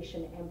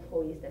organization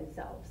employees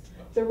themselves.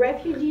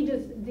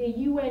 The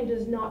UN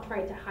does not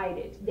try to hide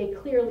it. They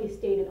clearly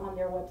stated on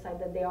their website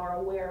that they are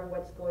aware of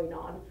what's going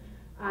on,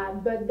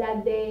 but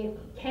that they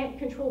can't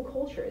control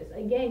cultures.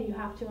 Again, you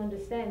have to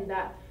understand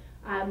that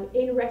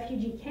in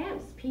refugee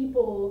camps,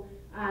 people,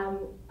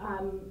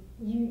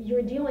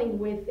 you're dealing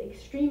with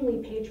extremely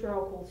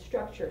patriarchal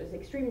structures,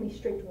 extremely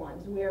strict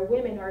ones, where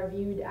women are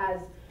viewed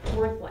as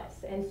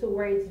worthless, and so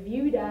where it's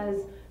viewed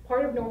as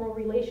part of normal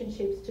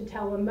relationships to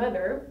tell a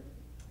mother,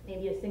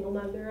 maybe a single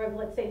mother of,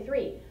 let's say,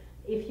 3,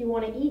 if you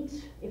want to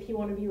eat, if you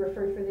want to be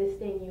referred for this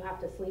thing, you have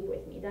to sleep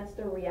with me. That's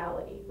the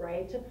reality,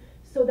 right?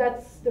 So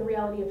that's the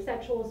reality of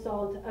sexual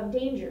assault, of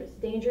dangers.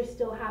 Dangers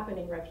still happen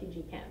in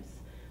refugee camps.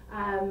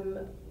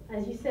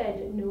 As you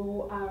said,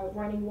 no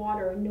running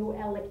water, no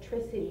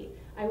electricity.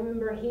 I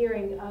remember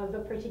hearing of a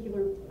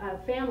particular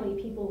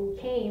family, people who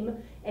came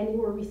and they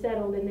were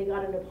resettled and they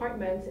got an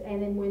apartment,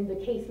 and then when the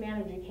case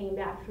manager came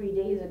back 3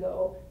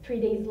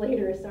 days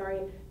later,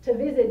 to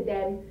visit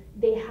them,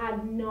 they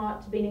had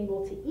not been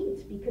able to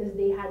eat because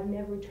they had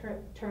never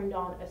turned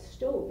on a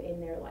stove in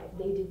their life.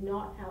 They did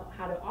not know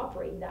how to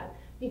operate that,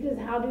 because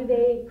how do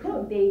they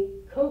cook? They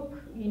cook,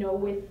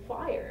 with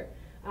fire.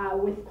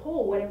 With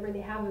coal, whatever they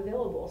have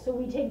available. So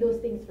we take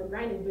those things for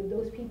granted, but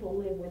those people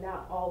live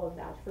without all of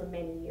that for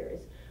many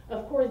years.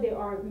 Of course, there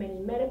are many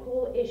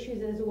medical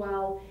issues as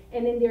well,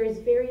 and then there is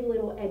very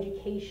little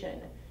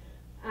education.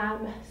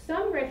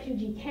 Some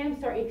refugee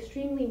camps are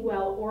extremely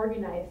well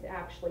organized,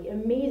 actually,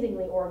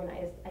 amazingly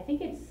organized. I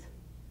think it's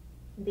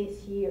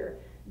this year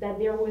that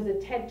there was a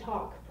TED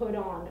Talk put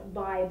on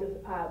by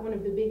one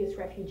of the biggest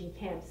refugee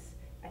camps.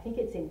 I think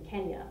it's in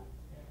Kenya.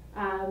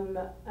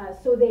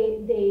 So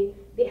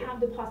they have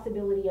the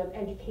possibility of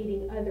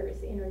educating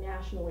others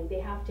internationally. They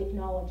have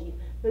technology,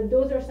 but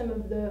those are some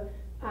of the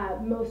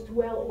most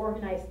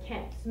well-organized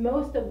camps.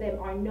 Most of them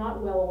are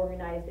not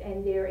well-organized,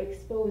 and they're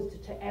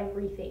exposed to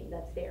everything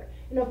that's there.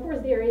 And of course,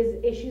 there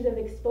is issues of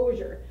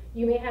exposure.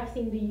 You may have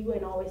seen the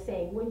UN always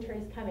saying, winter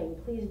is coming,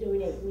 please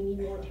donate, we need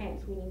more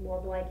tents, we need more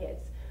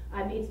blankets.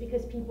 It's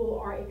because people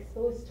are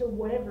exposed to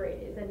whatever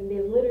it is. I mean,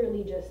 they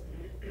literally just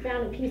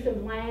found a piece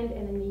of land,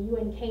 and then the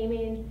UN came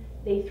in,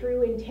 they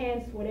threw in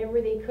tents,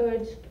 whatever they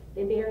could,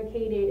 they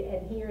barricaded,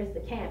 and here is the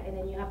camp, and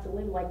then you have to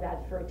live like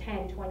that for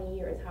 10, 20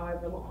 years,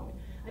 however long.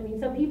 I mean,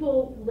 some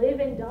people live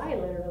and die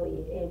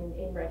literally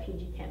in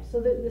refugee camps. So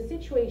the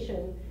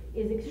situation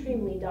is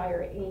extremely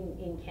dire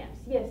in camps.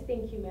 Yes,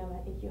 thank you, ma'am.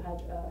 I think you had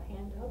a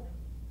hand up.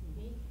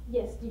 Me?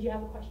 Yes, did you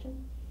have a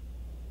question?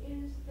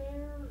 Is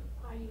there,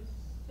 I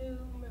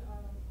assume,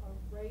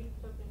 a rate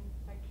of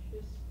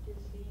infectious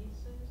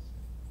diseases?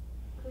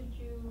 Could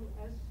you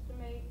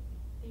estimate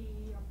the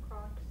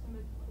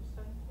approximate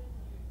percentage?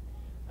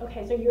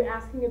 Okay, so you're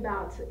asking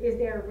about, is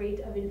there a rate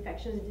of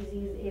infectious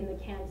disease in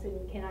the camps,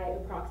 and can I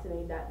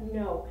approximate that?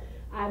 No.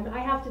 I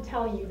have to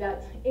tell you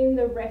that in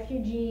the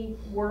refugee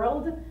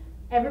world,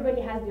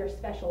 everybody has their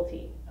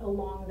specialty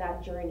along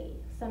that journey.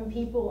 Some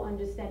people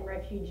understand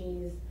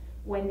refugees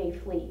when they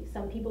flee.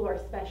 Some people are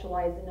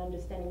specialized in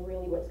understanding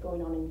really what's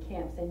going on in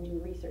camps and do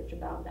research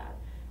about that.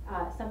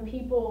 Some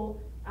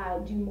people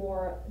do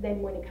more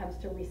than when it comes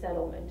to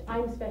resettlement.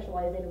 I'm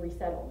specialized in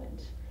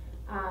resettlement.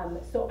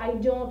 So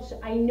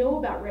I know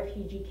about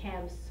refugee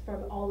camps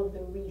from all of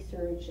the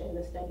research and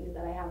the studies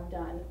that I have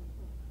done,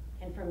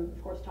 and from,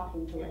 of course,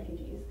 talking to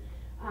refugees.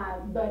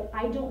 But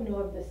I don't know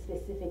of the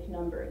specific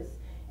numbers.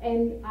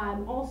 And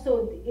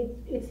also,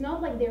 it's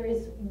not like there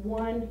is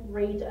one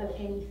rate of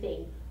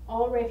anything.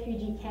 All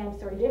refugee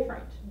camps are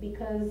different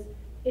because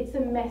it's a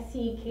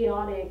messy,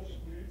 chaotic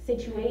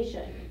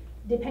situation.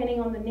 Depending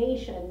on the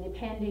nation,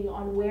 depending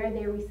on where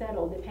they're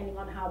resettled, depending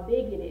on how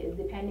big it is,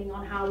 depending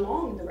on how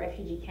long the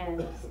refugee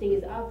camp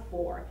stays up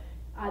for.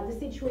 The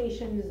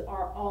situations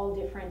are all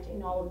different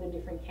in all of the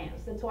different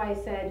camps. That's why I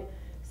said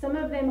some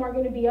of them are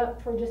going to be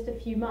up for just a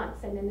few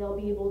months, and then they'll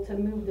be able to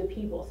move the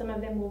people. Some of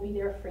them will be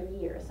there for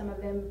years. Some of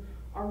them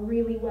are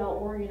really well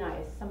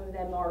organized. Some of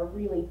them are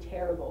really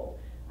terrible.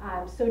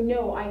 So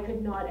no, I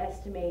could not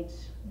estimate,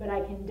 but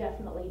I can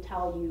definitely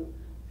tell you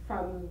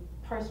from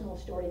personal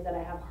stories that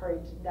I have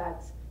heard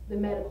that the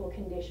medical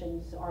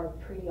conditions are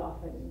pretty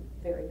often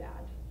very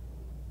bad.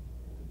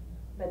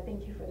 But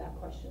thank you for that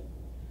question.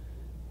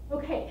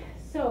 Okay,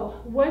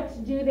 so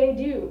what do?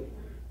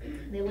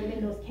 They live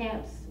in those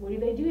camps. What do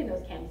they do in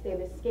those camps? They've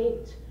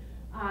escaped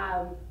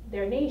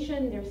their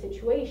nation, their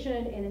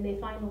situation, and then they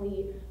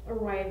finally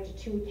arrived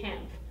to a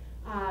camp.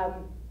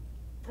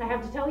 I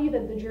have to tell you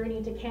that the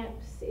journey to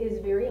camps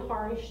is very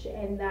harsh,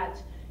 and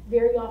that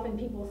very often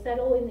people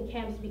settle in the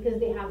camps because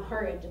they have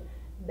heard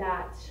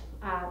that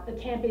a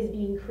camp is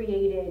being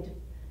created.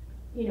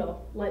 You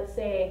know, let's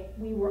say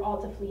we were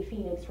all to flee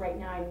Phoenix right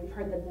now, and we've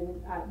heard that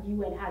the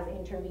UN has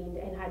intervened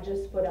and had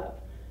just put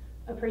up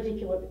a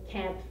particular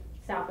camp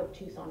south of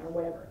Tucson or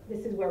whatever.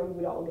 This is where we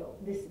would all go.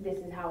 This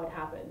is how it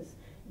happens.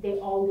 They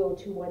all go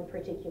to one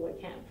particular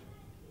camp.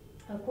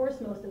 Of course,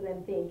 most of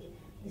them think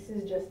this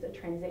is just a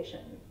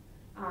transition.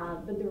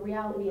 But the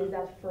reality is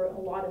that for a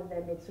lot of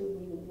them, it's a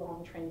really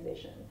long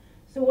transition.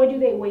 So what do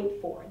they wait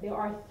for? There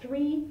are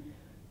 3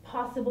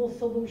 possible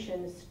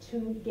solutions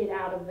to get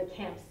out of the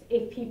camps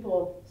if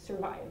people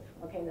survive.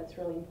 Okay, that's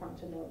really important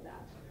to note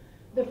that.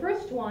 The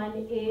first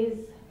one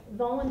is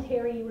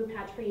voluntary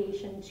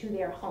repatriation to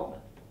their home.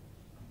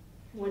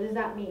 What does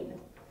that mean?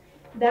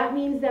 That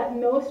means that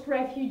most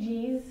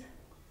refugees,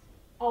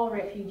 all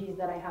refugees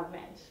that I have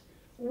met,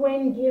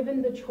 when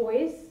given the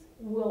choice,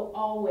 will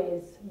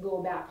always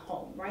go back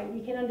home, right?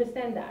 We can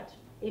understand that.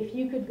 If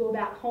you could go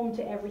back home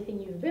to everything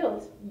you've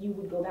built, you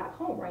would go back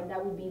home, right?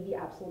 That would be the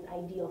absolute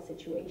ideal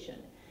situation.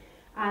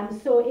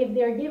 So if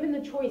they're given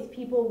the choice,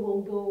 people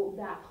will go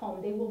back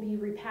home. They will be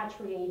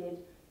repatriated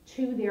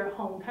to their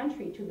home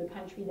country, to the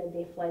country that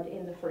they fled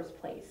in the first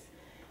place.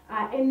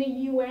 And the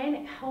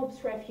UN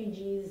helps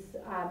refugees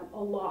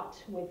a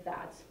lot with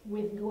that,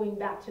 with going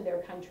back to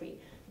their country.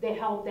 They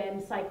help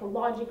them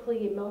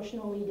psychologically,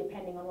 emotionally,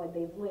 depending on what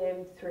they've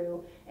lived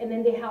through. And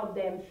then they help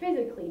them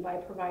physically by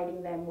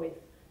providing them with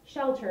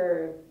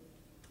shelter,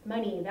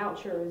 money,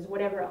 vouchers,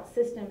 whatever else,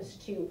 systems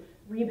to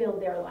rebuild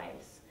their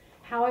lives.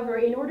 However,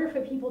 in order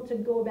for people to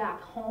go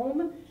back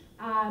home,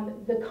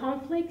 the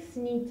conflicts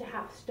need to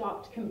have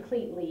stopped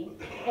completely,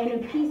 and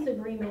a peace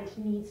agreement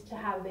needs to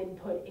have been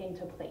put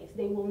into place.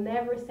 They will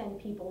never send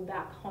people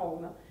back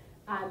home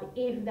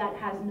if that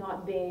has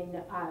not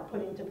been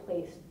put into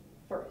place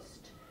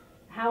first.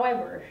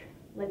 However,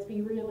 let's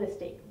be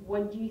realistic.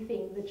 What do you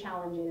think the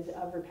challenges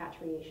of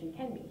repatriation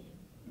can be?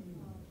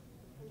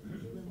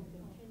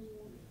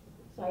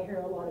 So I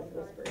hear a lot of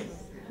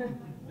whispers.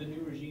 The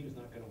new regime is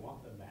not going to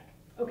want them back.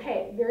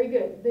 Okay, very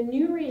good. The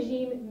new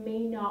regime may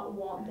not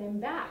want them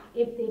back.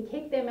 If they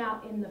kick them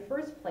out in the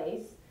first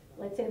place,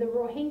 let's say the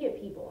Rohingya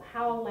people,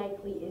 how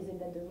likely is it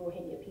that the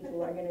Rohingya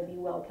people are going to be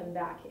welcomed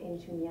back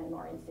into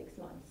Myanmar in 6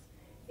 months?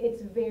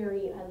 It's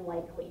very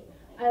unlikely,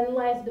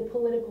 unless the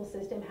political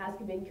system has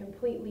been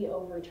completely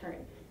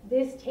overturned.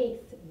 This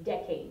takes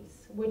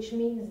decades, which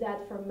means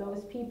that for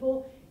most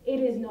people, it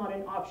is not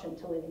an option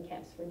to live in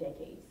camps for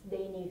decades.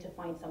 They need to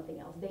find something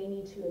else. They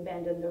need to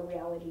abandon the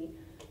reality,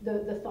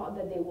 the thought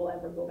that they will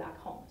ever go back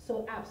home.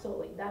 So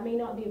absolutely, that may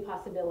not be a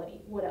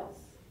possibility. What else?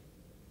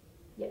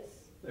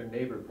 Yes? Their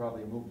neighbor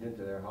probably moved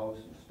into their house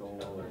and stole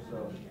all their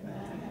stuff.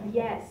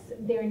 Yes,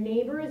 their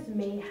neighbors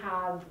may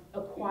have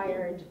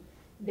acquired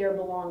their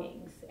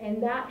belongings.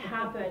 And that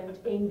happened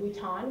in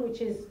Bhutan,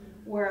 which is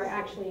where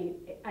actually,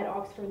 at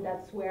Oxford,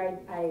 that's where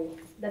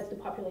that's the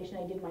population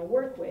I did my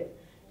work with.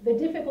 The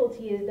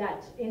difficulty is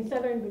that in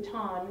southern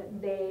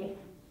Bhutan,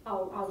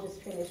 I'll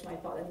just finish my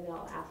thought and then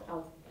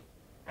I'll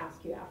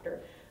ask you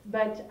after.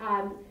 But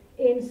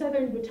in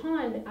southern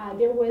Bhutan,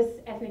 there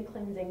was ethnic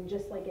cleansing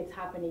just like it's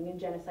happening in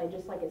genocide,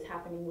 just like it's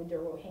happening with the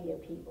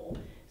Rohingya people.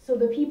 So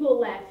the people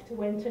left,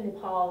 went to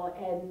Nepal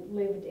and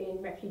lived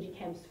in refugee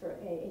camps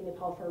in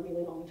Nepal for a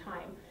really long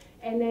time.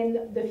 And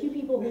then the few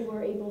people who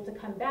were able to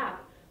come back,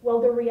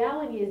 well, the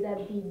reality is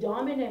that the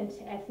dominant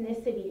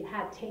ethnicity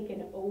had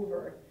taken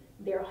over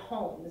their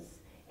homes,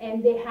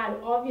 and they had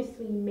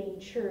obviously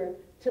made sure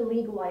to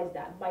legalize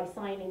that by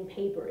signing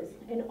papers.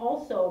 And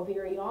also,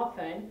 very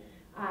often,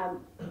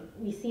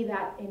 we see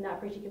that in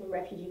that particular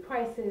refugee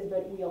crisis,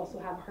 but we also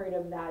have heard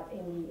of that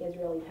in the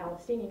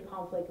Israeli-Palestinian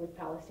conflict with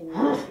Palestinian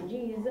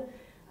refugees,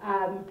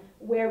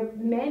 where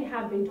men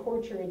have been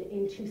tortured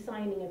into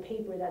signing a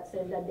paper that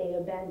says that they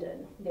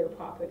abandon their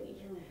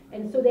property.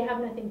 And so they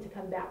have nothing to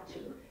come back to.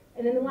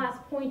 And then the last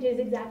point is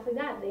exactly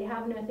that. They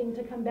have nothing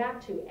to come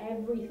back to.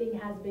 Everything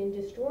has been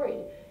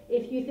destroyed.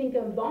 If you think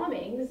of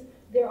bombings,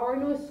 there are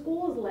no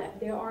schools left.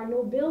 There are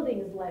no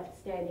buildings left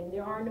standing.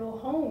 There are no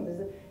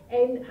homes.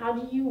 And how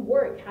do you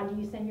work? How do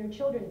you send your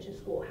children to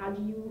school? How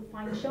do you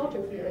find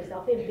shelter for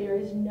yourself if there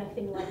is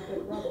nothing left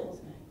but rubbles?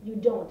 You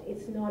don't.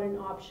 It's not an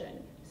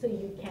option. So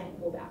you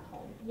can't go back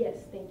home. Yes,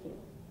 thank you.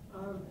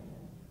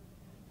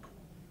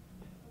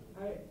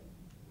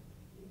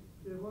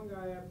 The one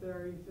guy up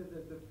there, he said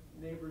that the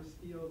neighbors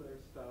steal their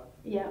stuff.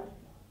 Yeah.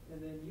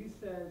 And then you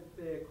said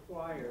they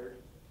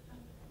acquired.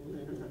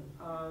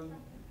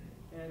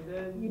 And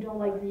then you don't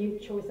like the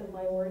choice of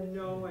my word?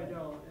 No, I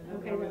don't.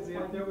 And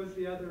then there was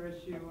the other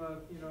issue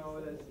of if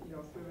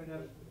women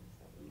have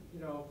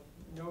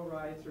no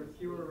rights or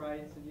fewer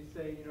rights, and you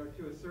say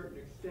to a certain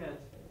extent.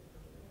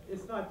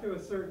 It's not to a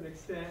certain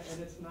extent,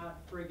 and it's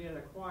not friggin'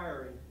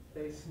 acquiring.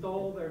 They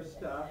stole their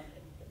stuff,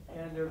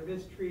 and they're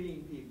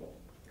mistreating people.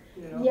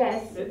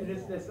 Yes. And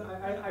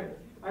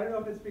I don't know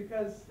if it's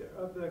because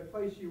of the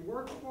place you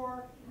work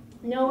for.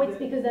 No, it's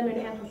because I'm an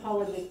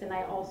anthropologist and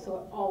I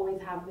also always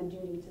have the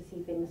duty to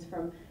see things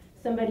from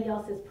somebody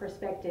else's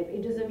perspective.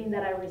 It doesn't mean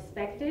that I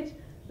respect it,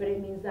 but it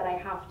means that I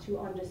have to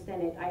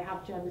understand it. I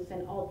have to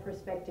understand all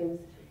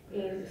perspectives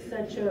in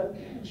such a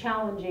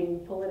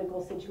challenging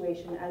political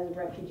situation as a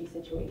refugee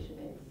situation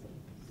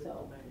is.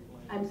 So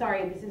I'm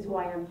sorry, this is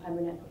why I'm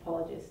an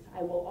anthropologist.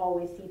 I will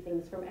always see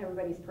things from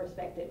everybody's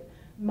perspective.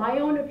 My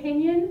own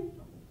opinion,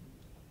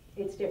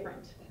 it's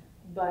different,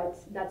 but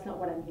that's not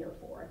what I'm here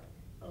for.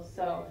 Okay.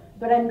 So,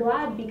 but I'm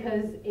glad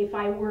because if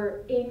I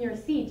were in your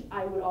seat,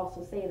 I would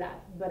also say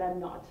that, but I'm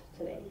not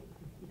today.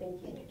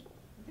 Thank you.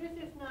 This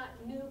is not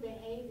new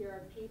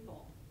behavior of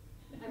people.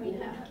 I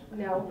mean,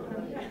 no.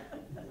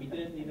 We did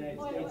in the United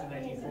States in the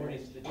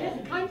 1940s.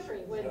 This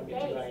country was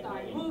based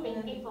on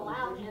moving people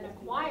out and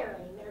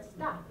acquiring their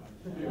stuff.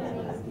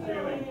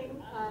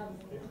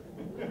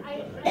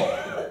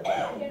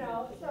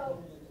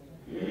 So.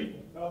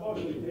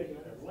 Mostly taking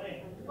their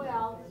land.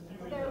 Well,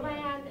 their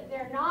land,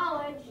 their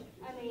knowledge,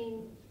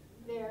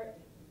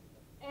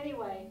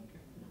 anyway,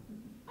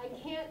 I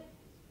can't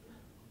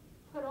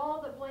put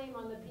all the blame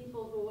on the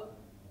people who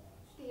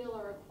steal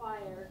or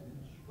acquire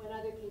when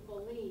other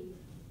people leave.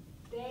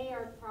 They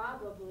are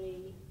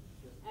probably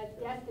as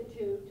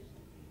destitute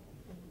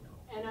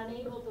and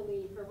unable to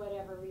leave for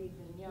whatever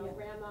reason. You know,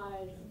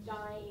 grandma is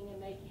dying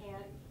and they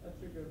can't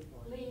That's a good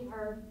point. leave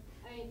her.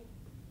 I mean,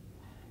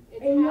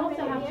 it's And you also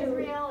happened have in to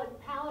Israel, it's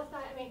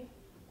Palestine. I mean,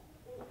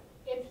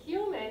 it's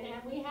human,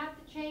 and we have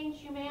to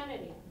change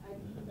humanity.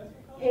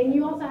 And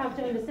you also have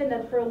to understand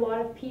that for a lot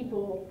of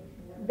people,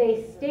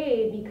 they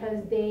stay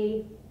because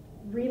they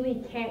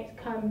really can't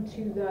come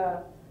to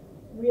the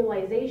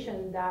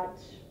realization that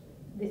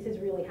this is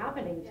really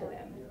happening to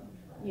them,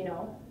 you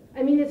know?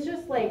 I mean, it's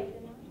just like,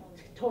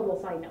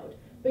 total side note,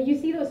 but you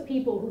see those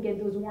people who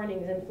get those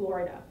warnings in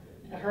Florida.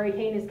 A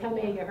hurricane is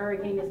coming, a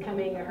hurricane is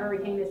coming, a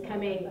hurricane is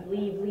coming,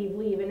 leave, leave,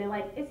 leave, and they're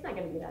like, it's not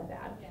gonna be that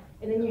bad.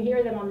 And then you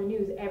hear them on the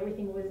news,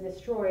 everything was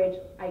destroyed.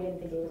 I didn't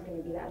think it was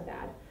gonna be that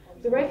bad.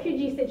 The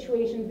refugee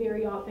situation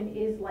very often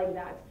is like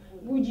that.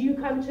 Would you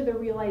come to the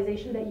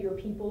realization that your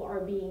people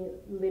are being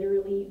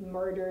literally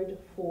murdered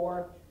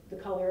for the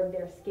color of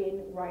their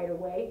skin right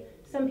away?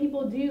 Some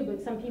people do,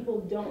 but some people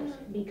don't,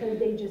 because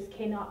they just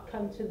cannot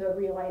come to the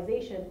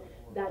realization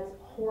that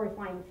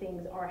horrifying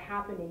things are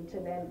happening to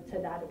them to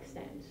that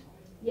extent.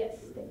 Yes,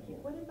 thank you.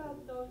 What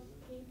about those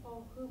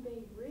people who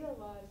they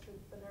realize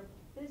that are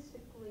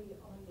physically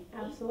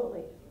unable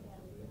Absolutely.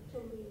 to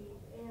leave?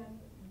 And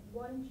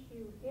once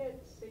you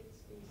hit 60,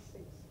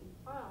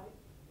 65,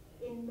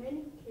 in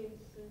many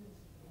cases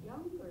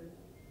younger,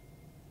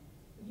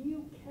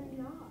 you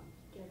cannot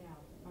get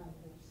out by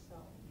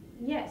yourself.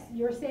 Yes,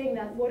 you're saying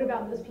that. What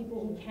about those people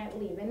who can't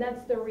leave? And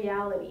that's the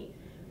reality.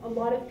 A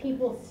lot of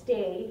people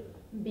stay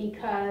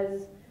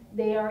because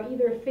they are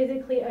either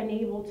physically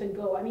unable to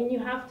go. I mean, you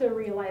have to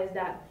realize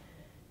that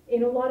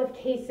in a lot of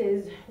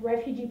cases,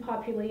 refugee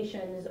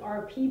populations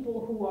are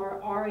people who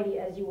are already,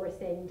 as you were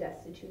saying,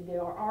 destitute. They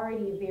are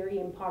already very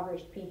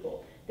impoverished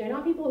people. They're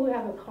not people who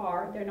have a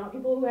car. They're not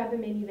people who have a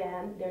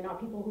minivan. They're not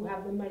people who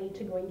have the money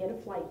to go and get a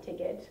flight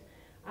ticket.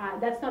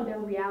 That's not their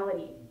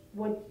reality.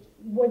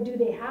 What do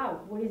they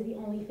have? What is the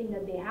only thing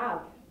that they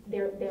have?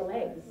 Their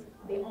legs.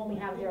 They only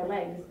have their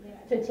legs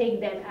to take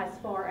them as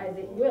far as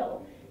it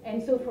will.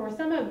 And so for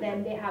some of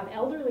them, they have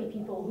elderly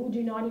people who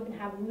do not even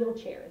have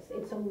wheelchairs.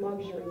 It's a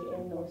luxury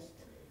in most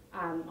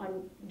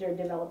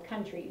underdeveloped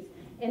countries.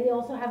 And they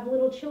also have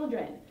little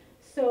children.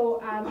 So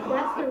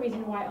that's the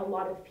reason why a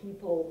lot of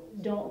people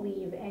don't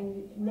leave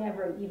and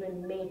never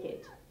even make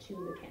it to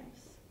the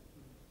camps.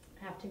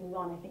 I have to move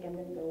on. I think I'm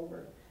going to go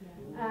over.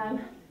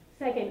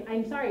 Second,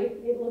 I'm sorry,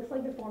 it looks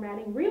like the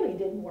formatting really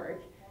didn't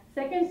work.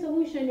 Second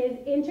solution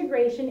is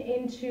integration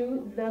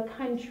into the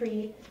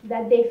country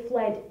that they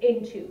fled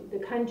into, the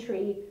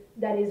country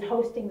that is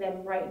hosting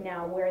them right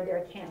now, where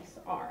their camps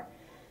are.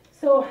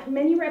 So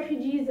many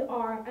refugees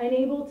are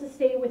unable to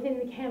stay within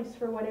the camps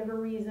for whatever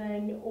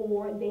reason,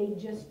 or they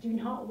just do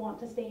not want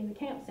to stay in the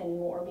camps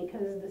anymore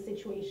because the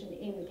situation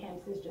in the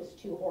camps is just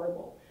too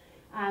horrible.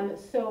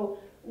 So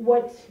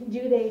what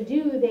do?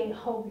 They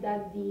hope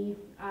that the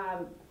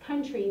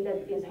country that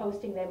is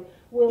hosting them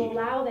will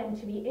allow them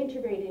to be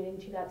integrated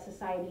into that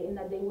society, and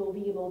that they will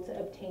be able to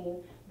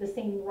obtain the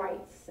same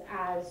rights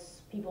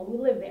as people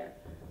who live there.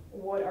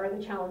 What are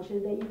the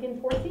challenges that you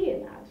can foresee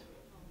in that?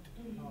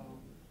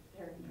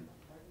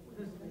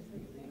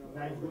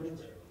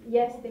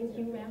 Yes, thank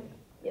you, ma'am.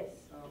 Yes.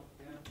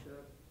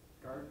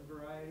 Garden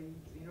variety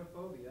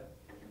xenophobia.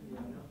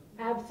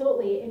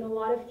 Absolutely. In a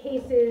lot of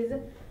cases,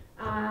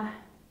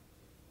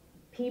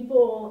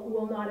 people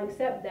will not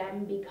accept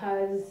them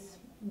because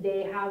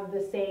they have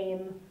the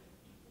same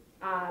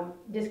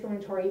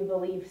discriminatory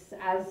beliefs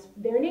as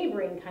their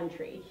neighboring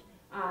country.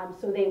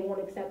 So they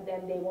won't accept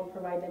them, they won't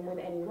provide them with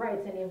any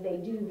rights, and if they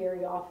do,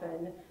 very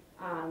often,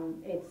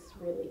 it's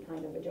really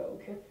kind of a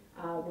joke,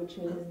 which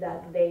means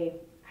that they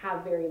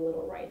have very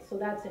little rights. So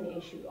that's an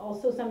issue.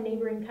 Also, some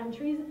neighboring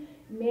countries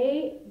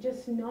may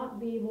just not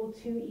be able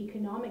to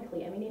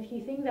economically. I mean, if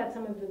you think that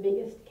some of the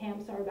biggest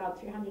camps are about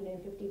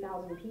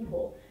 350,000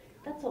 people,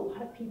 that's a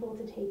lot of people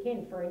to take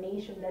in for a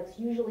nation that's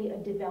usually a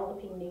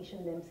developing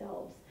nation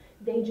themselves.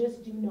 They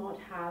just do not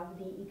have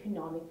the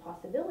economic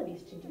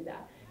possibilities to do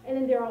that. And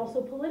then there are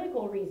also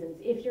political reasons.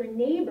 If your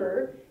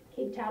neighbor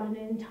kicked out an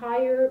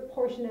entire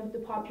portion of the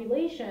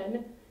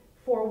population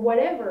for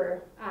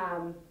whatever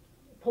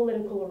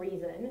political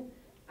reason,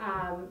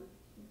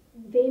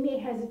 they may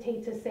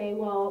hesitate to say,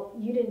 well,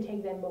 you didn't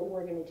take them, but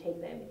we're going to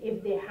take them,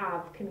 if they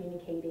have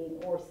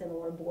communicating or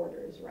similar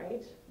borders,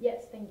 right?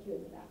 Yes, thank you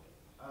in the back.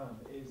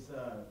 Is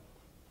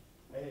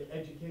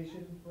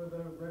education for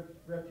the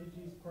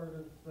refugees part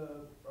of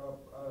the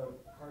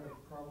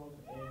problem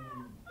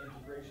in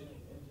integration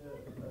into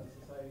a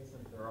society,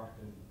 since they're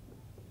often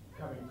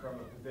coming from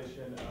a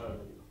position of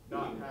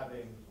not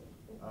having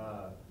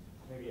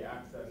maybe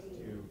access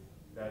to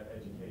that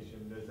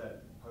education? Does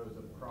that pose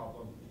a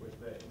problem with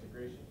the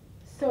integration?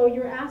 So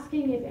you're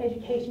asking if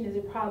education is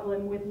a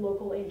problem with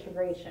local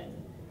integration.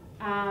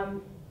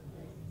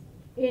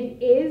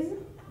 It is.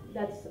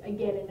 That's,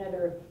 again,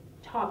 another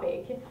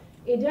topic.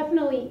 It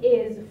definitely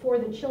is for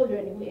the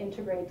children who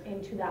integrate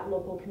into that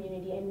local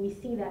community, and we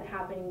see that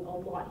happening a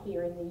lot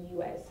here in the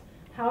US.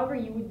 However,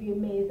 you would be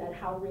amazed at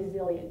how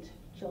resilient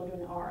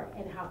children are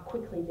and how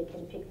quickly they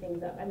can pick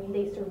things up. I mean,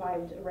 they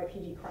survived a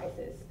refugee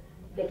crisis.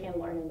 They can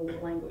learn a new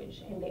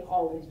language, and they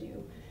always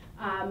do.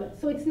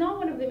 So it's not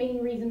one of the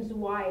main reasons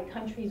why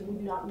countries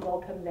would not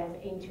welcome them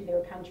into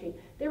their country.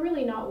 They're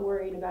really not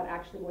worried about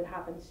actually what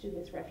happens to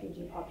this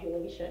refugee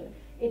population.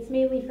 It's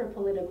mainly for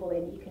political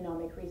and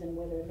economic reason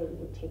whether they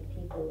would take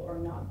people or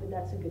not, but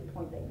that's a good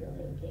point that you're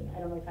making. I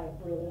don't know if I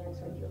really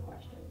answered your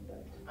question.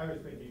 But I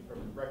was thinking from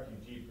a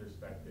refugee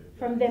perspective.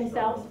 From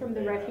themselves, from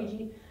the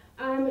refugee.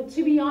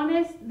 To be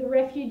honest, the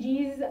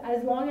refugees,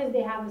 as long as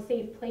they have a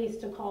safe place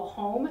to call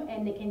home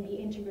and they can be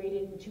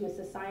integrated into a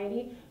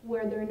society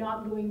where they're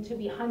not going to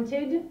be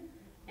hunted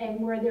and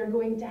where they're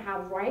going to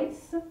have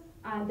rights,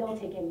 they'll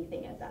take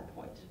anything at that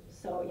point.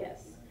 So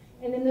yes.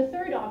 And then the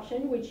third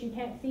option, which you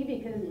can't see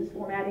because this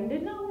formatting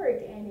did not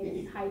work and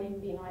it's hiding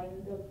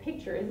behind the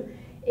pictures,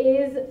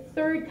 is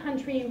third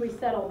country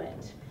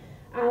resettlement.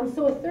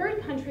 So a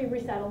third country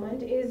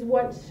resettlement is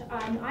what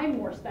I'm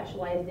more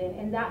specialized in,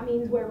 and that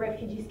means where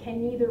refugees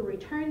can either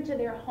return to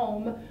their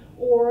home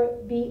or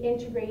be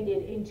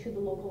integrated into the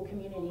local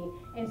community.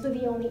 And so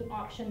the only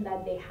option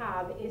that they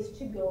have is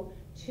to go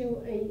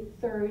to a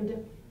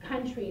third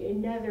country,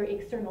 another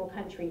external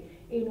country,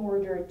 in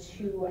order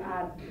to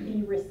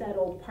be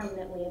resettled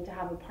permanently and to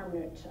have a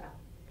permanent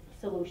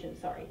solution,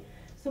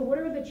 So what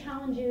are the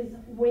challenges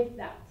with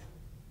that?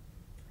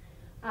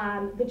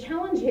 The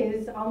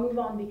challenges, I'll move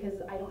on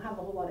because I don't have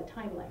a whole lot of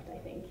time left, I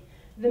think.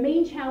 The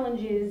main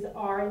challenges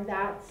are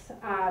that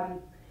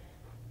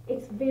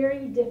it's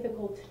very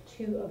difficult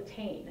to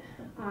obtain.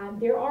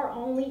 There are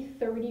only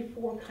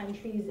 34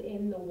 countries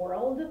in the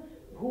world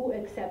who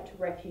accept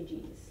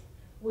refugees,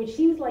 which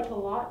seems like a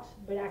lot,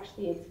 but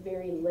actually it's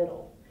very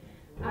little.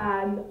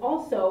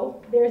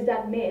 Also, there's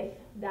that myth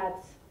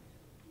that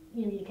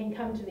you can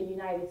come to the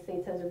United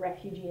States as a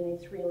refugee and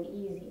it's really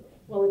easy.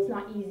 Well, it's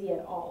not easy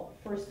at all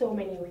for so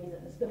many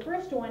reasons. The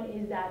first one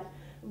is that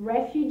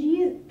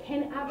refugees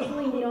can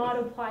absolutely not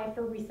apply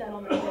for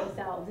resettlement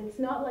themselves. It's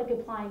not like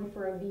applying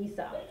for a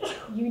visa.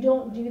 You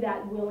don't do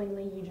that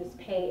willingly, you just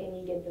pay and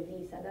you get the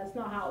visa. That's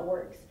not how it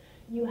works.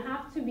 You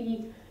have to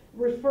be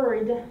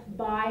referred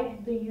by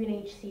the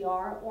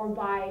UNHCR or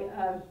by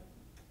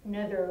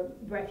another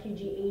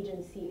refugee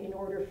agency in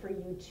order for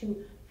you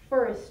to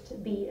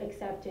first be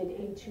accepted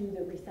into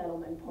the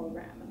resettlement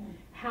program.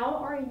 How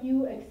are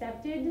you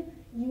accepted?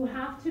 You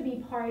have to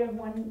be part of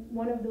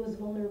one of those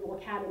vulnerable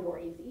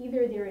categories.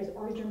 Either there is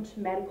urgent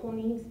medical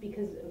needs,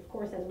 because of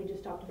course, as we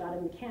just talked about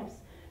in the camps,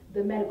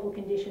 the medical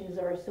conditions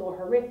are so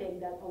horrific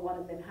that a lot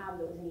of them have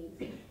those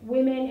needs.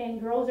 Women and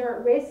girls are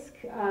at risk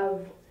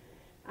of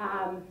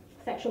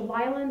sexual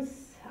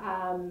violence,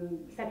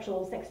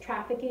 sex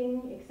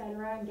trafficking,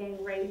 etc.,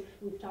 gang rape.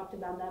 We've talked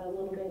about that a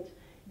little bit.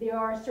 There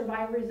are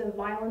survivors of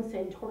violence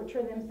and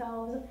torture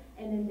themselves,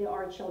 and then there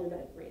are children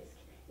at risk.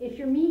 If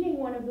you're meeting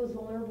one of those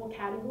vulnerable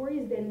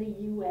categories, then the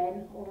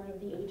UN or one of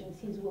the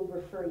agencies will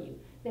refer you.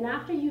 Then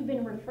after you've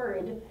been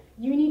referred,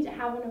 you need to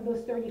have one of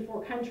those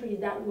 34 countries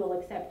that will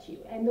accept you.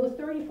 And those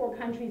 34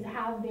 countries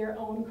have their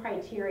own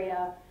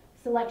criteria,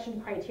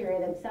 selection criteria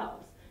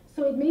themselves.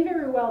 So it may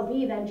very well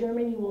be that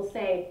Germany will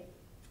say,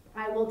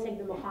 I will take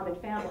the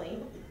Mohammed family,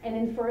 and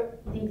then for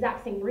the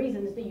exact same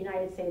reasons, the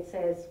United States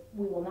says,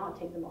 we will not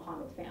take the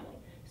Mohammed family.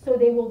 So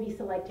they will be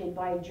selected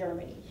by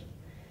Germany.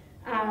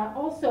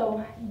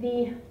 Also,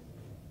 the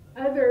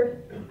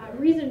other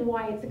reason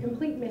why it's a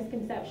complete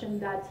misconception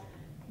that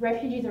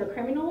refugees are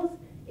criminals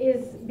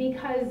is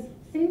because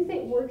since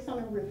it works on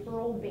a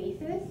referral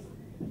basis,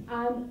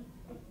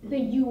 the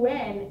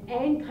UN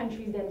and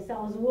countries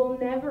themselves will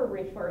never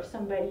refer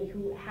somebody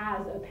who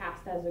has a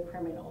past as a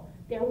criminal.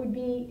 It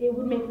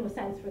would make no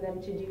sense for them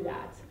to do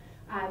that.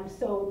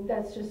 So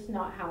that's just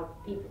not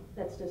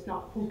that's just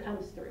not who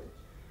comes through.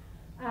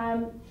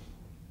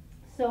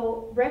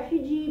 So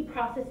refugee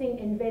processing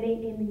and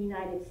vetting in the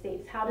United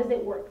States, how does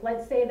it work?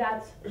 Let's say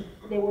that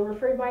they were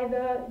referred by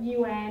the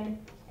UN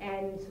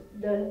and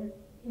the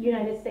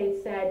United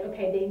States said,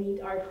 okay, they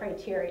meet our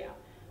criteria.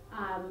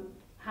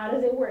 How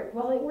does it work?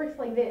 Well, it works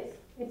like this.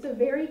 It's a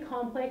very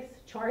complex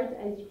chart,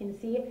 as you can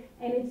see,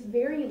 and it's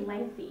very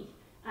lengthy.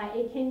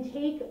 It can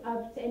take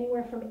up to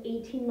anywhere from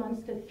 18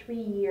 months to 3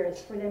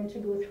 years for them to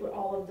go through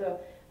all of the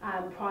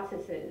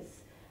processes.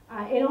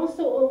 And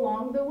also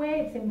along the way,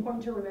 it's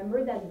important to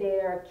remember that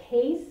their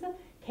case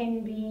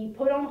can be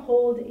put on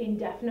hold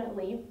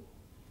indefinitely,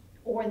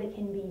 or they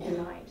can be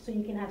denied. So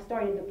you can have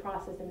started the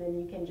process and then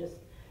you can just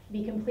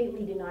be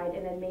completely denied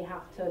and then may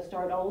have to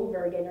start all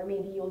over again, or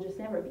maybe you'll just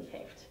never be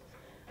picked.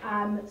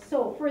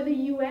 So for the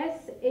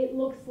US, it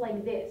looks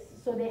like this.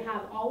 So they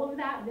have all of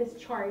that, this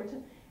chart,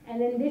 and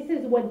then this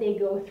is what they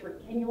go through.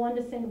 And you'll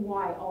understand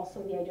why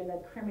also the idea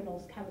that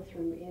criminals come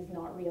through is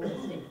not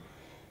realistic.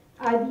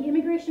 The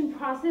immigration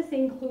process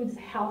includes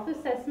health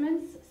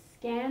assessments,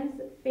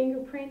 scans,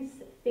 fingerprints,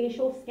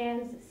 facial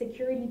scans,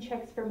 security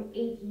checks from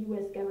 8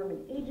 US government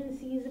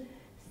agencies,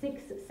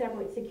 6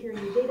 separate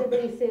security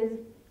databases,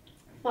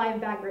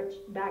 5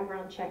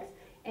 background checks,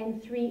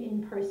 and 3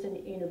 in-person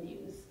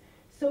interviews.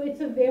 So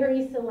it's a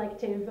very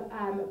selective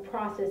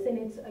process, and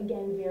it's,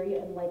 again, very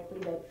unlikely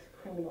that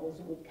criminals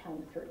would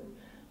come through.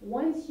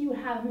 Once you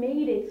have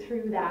made it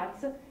through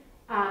that,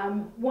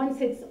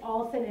 once it's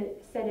all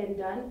said and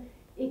done,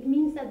 it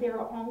means that there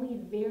are only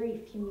very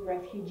few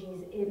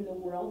refugees in the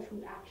world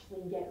who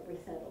actually get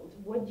resettled.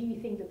 What do you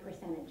think the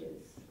percentage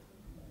is?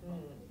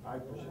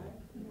 5%.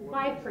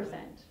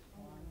 5%.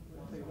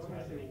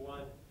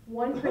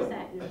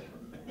 1%.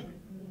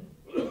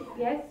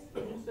 Yes?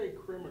 When you say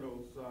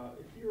criminals,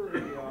 if you're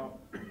a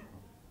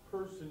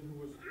person who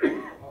was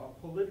a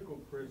political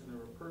prisoner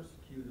or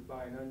persecuted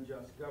by an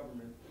unjust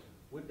government,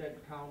 would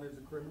that count as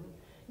a criminal?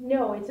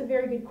 No, it's a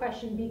very good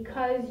question,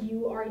 because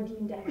you are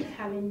deemed as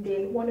having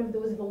been one of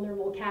those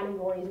vulnerable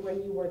categories where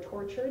you were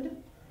tortured.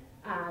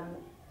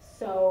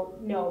 So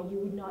no, you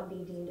would not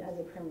be deemed as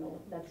a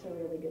criminal. That's a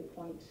really good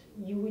point.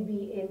 You would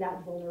be in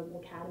that vulnerable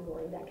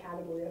category, that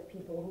category of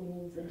people who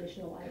needs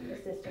additional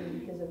assistance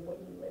because of what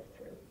you lived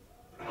through.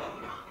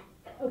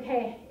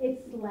 Okay,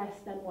 it's less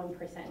than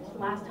 1%.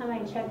 Last time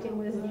I checked, it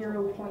was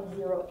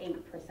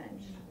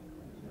 0.08%.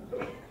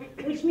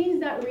 Which means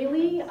that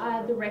really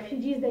the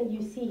refugees that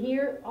you see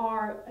here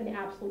are an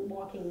absolute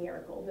walking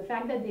miracle. The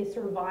fact that they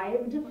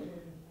survived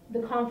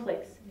the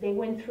conflicts, they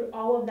went through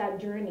all of that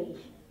journey,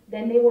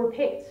 then they were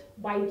picked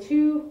by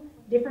 2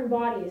 different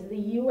bodies, the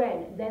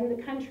UN, then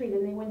the country,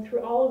 then they went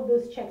through all of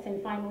those checks,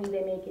 and finally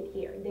they make it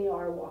here. They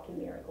are a walking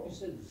miracle. You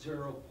said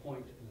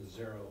 0.08.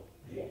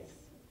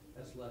 Yes.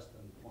 That's less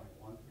than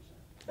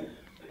 0.1%.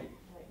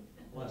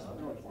 Less than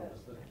 1%.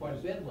 Quite a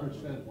bit less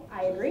than 1%.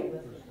 I agree.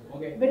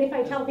 Okay. But if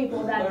I tell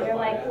people that, they're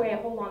like, wait,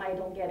 hold on, I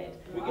don't get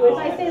it. If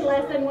I say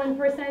less than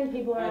 1%,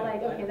 people are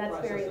like, okay, that's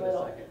very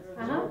little.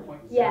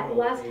 Yeah,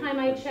 last time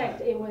I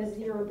checked, it was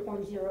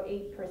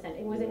 0.08%.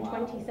 It was in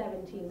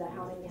 2017 that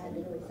how many had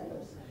been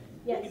resettled.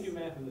 Yes. You can do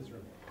math in this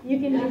room. You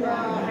can do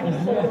math.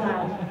 I'm so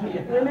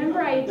glad.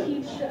 Remember, I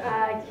teach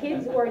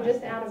kids who are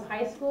just out of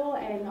high school,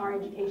 and our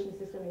education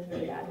system is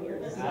really bad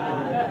here. So,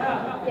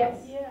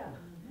 yes. Yeah.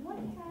 What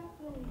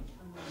happened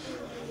to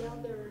the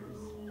other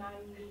 99%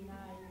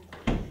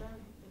 that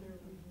are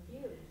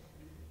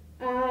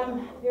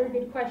refused? Very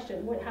good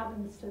question. What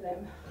happens to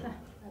them?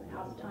 I'm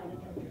out of time.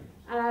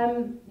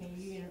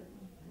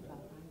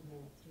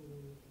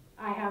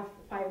 I have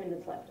 5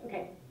 minutes left.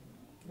 Okay.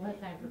 We'll have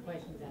time for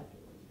questions after.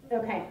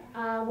 Okay.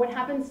 What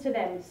happens to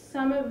them?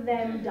 Some of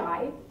them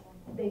die.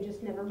 They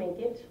just never make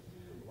it.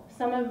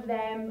 Some of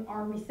them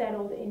are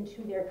resettled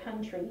into their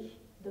country.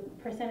 The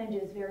percentage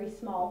is very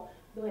small,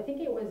 though I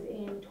think it was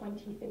in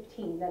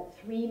 2015 that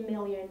 3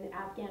 million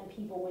Afghan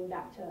people went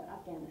back to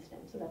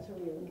Afghanistan. So that's a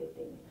really good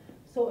thing.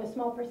 So a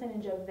small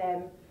percentage of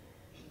them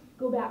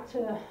go back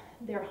to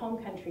their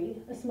home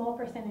country. A small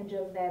percentage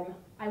of them,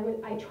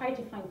 I try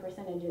to find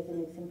percentages,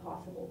 and it's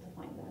impossible to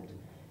find that.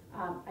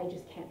 I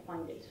just can't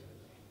find it.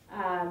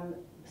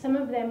 Some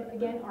of them,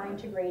 again, are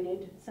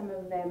integrated. Some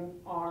of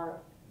them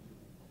are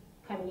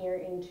come here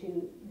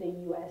into the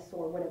US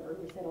or whatever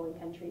resettling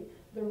country.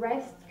 The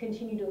rest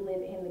continue to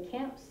live in the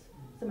camps.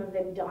 Some of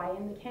them die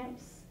in the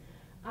camps.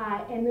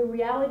 And the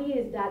reality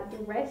is that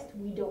the rest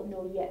we don't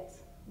know yet,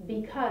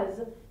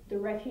 because the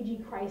refugee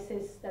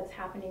crisis that's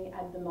happening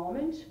at the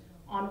moment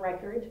on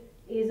record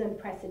is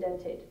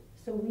unprecedented.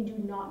 So we do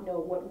not know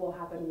what will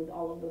happen with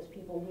all of those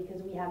people,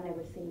 because we have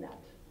never seen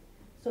that.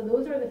 So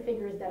those are the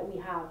figures that we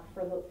have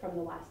from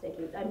the last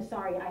decade. I'm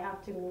sorry, I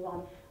have to move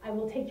on. I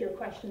will take your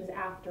questions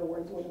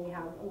afterwards when we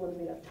have a little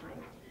bit of time.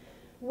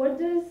 What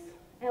does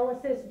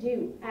LSS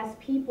do as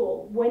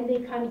people when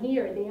they come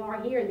here? They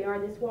are here, they are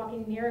this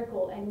walking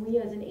miracle, and we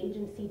as an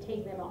agency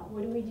take them on.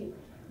 What do?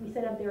 We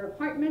set up their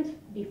apartment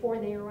before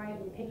they arrive.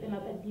 We pick them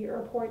up at the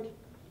airport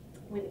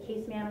with a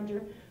case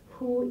manager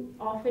who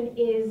often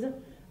is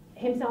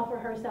himself or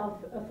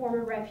herself a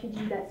former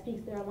refugee that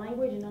speaks their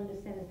language and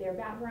understands their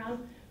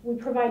background. We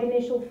provide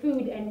initial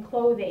food and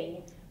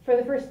clothing. For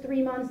the first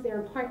 3 months, their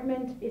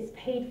apartment is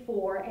paid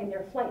for and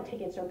their flight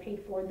tickets are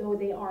paid for, though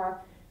they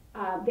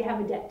have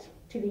a debt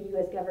to the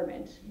US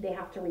government. They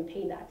have to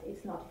repay that.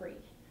 It's not free.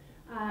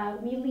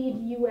 We lead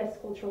US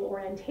cultural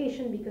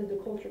orientation, because the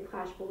culture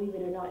clash, believe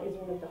it or not, is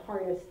one of the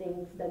hardest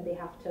things that they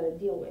have to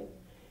deal with.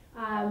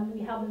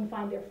 We help them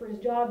find their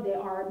first job.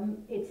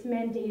 It's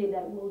mandated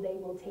that they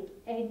will take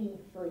any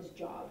first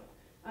job.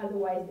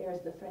 Otherwise,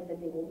 there's the threat that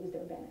they will lose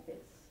their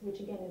benefits, which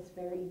again is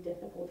very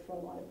difficult for a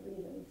lot of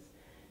reasons.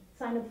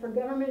 Sign up for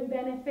government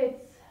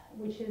benefits,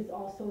 which is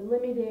also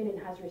limited and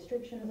has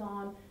restrictions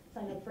on.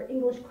 Sign up for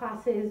English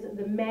classes.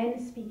 The men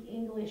speak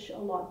English a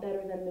lot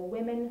better than the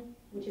women,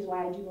 which is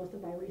why I do most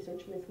of my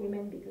research with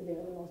women, because they're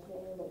the most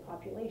vulnerable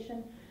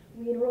population.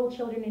 We enroll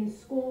children in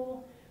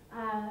school.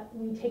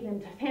 We take them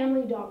to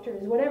family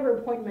doctors, whatever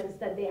appointments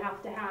that they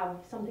have to have,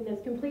 something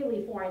that's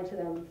completely foreign to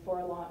them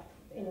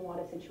in a lot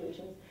of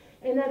situations.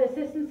 And that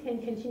assistance can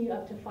continue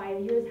up to 5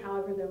 years.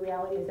 However, the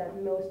reality is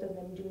that most of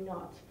them do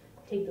not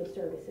take those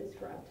services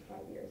for up to 5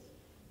 years.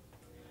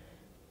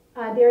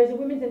 There is a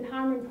women's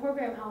empowerment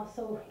program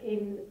also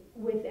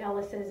with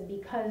LSS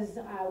because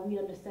we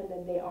understand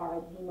that they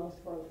are the most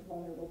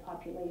vulnerable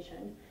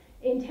population.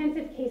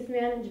 Intensive case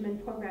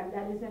management program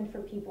that is meant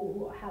for people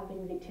who have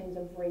been victims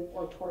of rape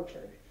or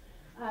torture.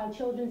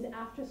 Children's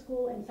after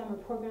school and summer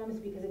programs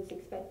because it's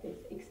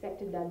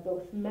expected that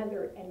both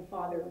mother and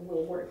father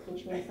will work,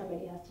 which means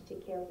somebody has to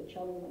take care of the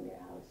children when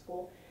they're out of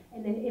school.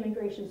 And then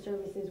immigration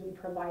services we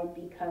provide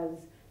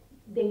because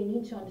they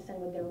need to understand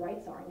what their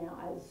rights are now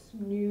as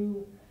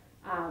new,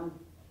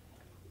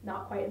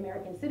 not quite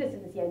American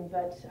citizens yet,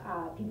 but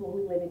people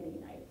who live in the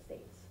United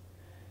States.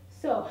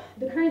 So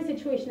the current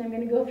situation, I'm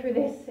going to go through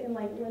this in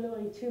like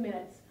literally 2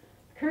 minutes.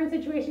 The current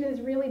situation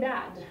is really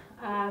bad.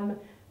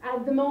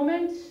 At the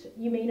moment,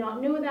 you may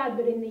not know that,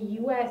 but in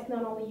the US,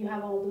 not only you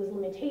have all those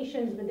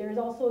limitations, but there's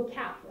also a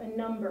cap, a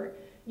number.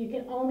 You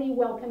can only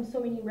welcome so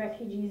many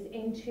refugees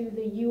into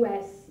the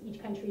US.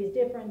 Each country is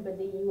different, but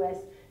the US,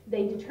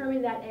 they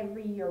determine that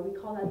every year. We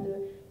call that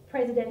the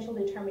presidential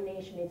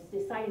determination. It's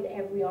decided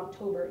every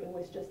October. It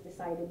was just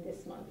decided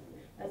this month.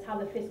 That's how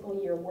the fiscal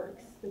year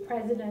works. The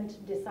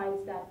president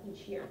decides that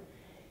each year.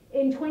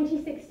 In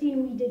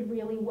 2016, we did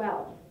really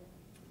well.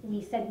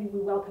 We said we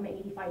would welcome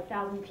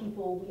 85,000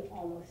 people. We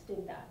almost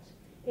did that.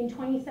 In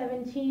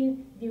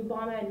 2017, the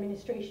Obama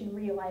administration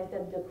realized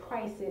that the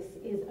crisis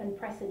is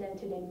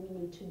unprecedented and we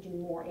need to do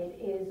more. It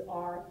is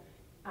our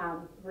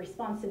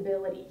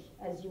responsibility,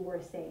 as you were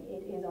saying.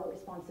 It is our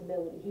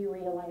responsibility. He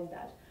realized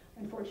that.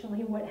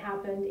 Unfortunately, what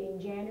happened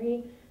in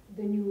January,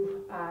 the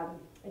new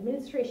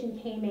administration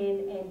came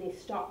in and they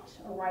stopped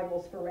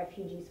arrivals for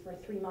refugees for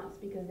 3 months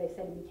because they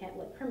said we can't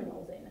let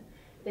criminals in.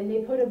 Then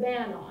they put a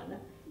ban on,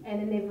 and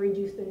then they've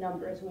reduced the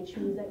numbers, which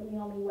means that we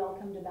only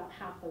welcomed about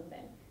half of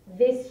them.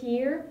 This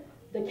year,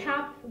 the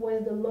cap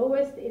was the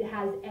lowest it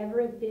has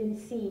ever been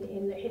seen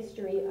in the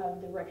history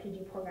of the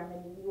refugee program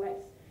in the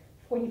US.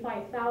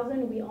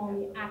 45,000, we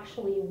only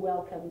actually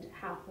welcomed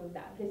half of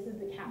that. This is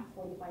the cap,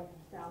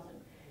 45,000.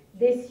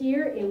 This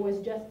year, it was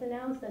just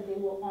announced that they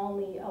will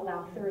only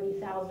allow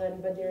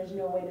 30,000, but there's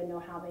no way to know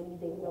how many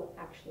they will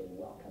actually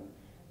welcome.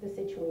 The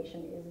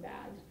situation is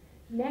bad.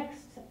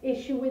 Next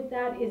issue with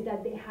that is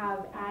that they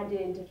have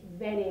added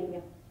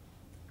vetting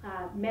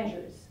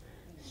measures,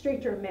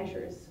 stricter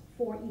measures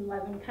for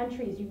 11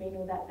 countries. You may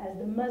know that as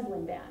the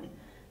Muslim ban.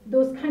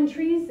 Those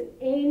countries,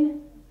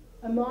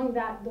 among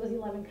those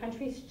 11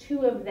 countries,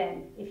 2 of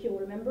them, if you'll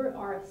remember,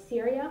 are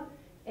Syria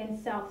and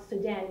South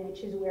Sudan, which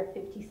is where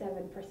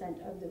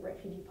 57% of the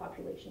refugee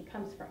population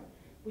comes from,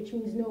 which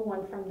means no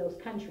one from those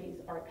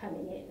countries are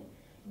coming in.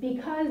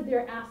 Because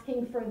they're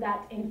asking for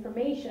that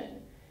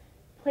information,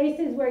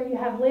 places where you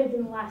have lived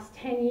in the last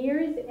 10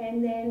 years,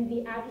 and then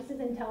the addresses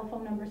and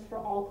telephone numbers for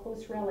all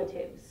close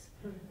relatives.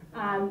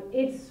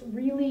 It's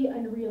really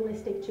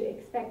unrealistic to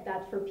expect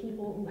that for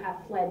people who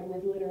have fled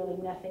with literally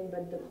nothing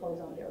but the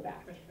clothes on their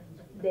back.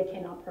 They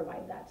cannot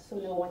provide that, so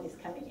no one is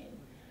coming in.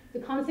 The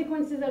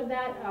consequences of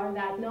that are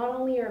that not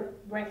only are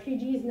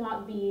refugees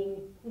not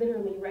being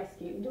literally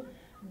rescued,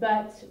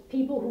 but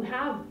people who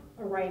have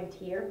arrived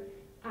here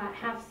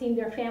have seen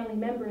their family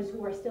members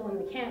who are still in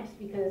the camps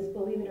because,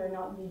 believe it or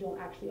not, you don't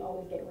actually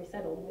always get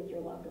resettled with your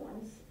loved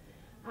ones.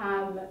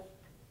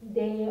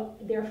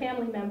 Their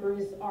family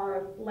members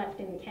are left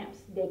in the camps.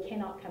 They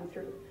cannot come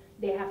through.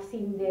 They have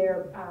seen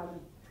their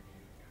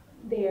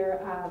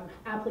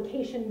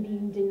application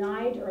being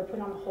denied or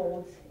put on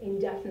hold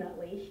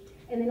indefinitely.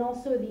 And then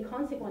also the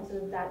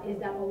consequences of that is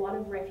that a lot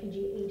of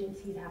refugee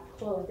agencies have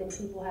closed and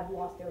people have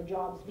lost their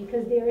jobs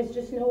because there is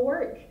just no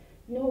work.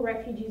 No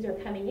refugees are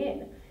coming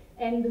in.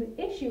 And the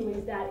issue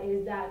is that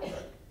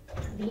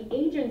the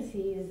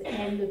agencies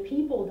and the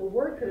people, the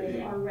workers,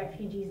 are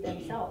refugees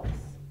themselves,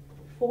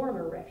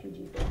 former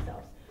refugees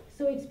themselves.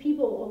 So it's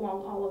people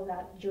along all of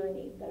that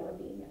journey that are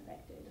being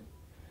affected.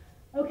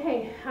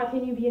 Okay, how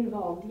can you be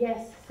involved?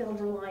 Yes,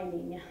 silver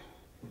lining.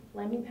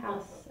 Let me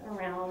pass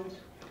around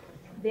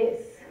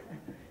this.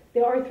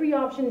 There are 3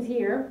 options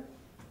here.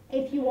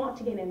 If you want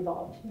to get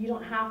involved, you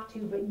don't have to,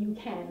 but you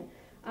can.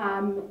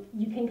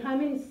 You can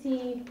come and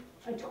see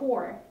a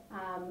tour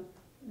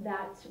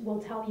that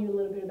will tell you a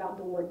little bit about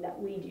the work that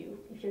we do,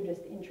 if you're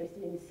just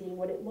interested in seeing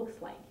what it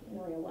looks like in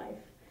real life.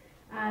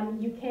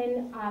 You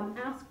can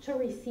ask to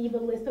receive a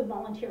list of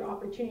volunteer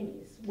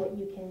opportunities, what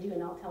you can do,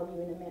 and I'll tell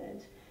you in a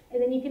minute.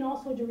 And then you can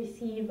also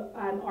receive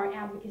our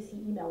advocacy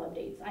email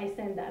updates. I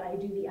send that, I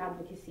do the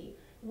advocacy.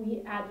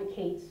 We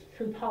advocate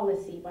through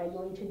policy by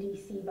going to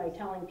DC, by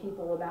telling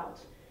people about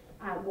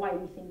why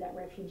we think that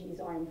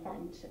refugees are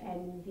important,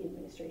 and the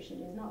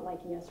administration is not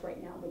liking us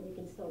right now, but you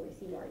can still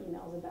receive our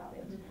emails about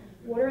it.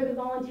 What are the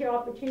volunteer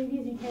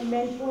opportunities? You can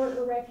mentor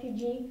a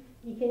refugee.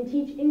 You can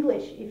teach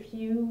English if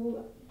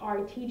you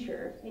are a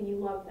teacher and you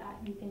love that.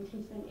 You can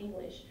teach them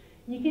English.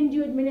 You can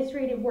do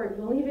administrative work.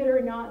 Believe it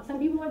or not, some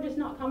people are just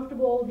not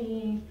comfortable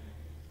being,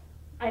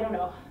 I don't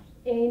know,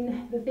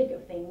 in the thick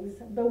of things,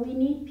 but we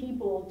need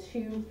people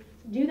to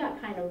do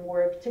that kind of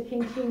work to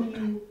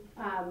continue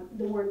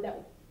the work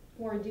that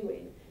we're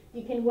doing.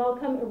 You can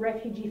welcome a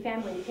refugee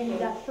family. You can be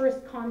that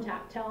first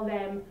contact. Tell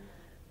them,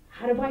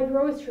 how to buy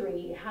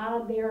grocery,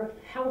 how their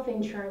health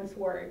insurance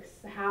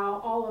works, how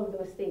all of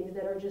those things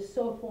that are just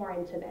so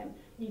foreign to them.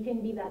 You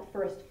can be that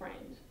first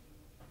friend.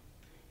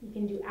 You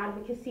can do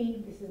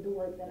advocacy. This is the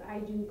work that I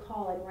do,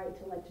 call and write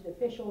to elected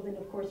officials, and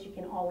of course you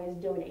can always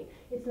donate.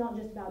 It's not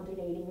just about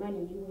donating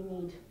money. We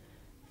need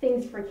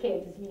things for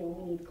kids. You know,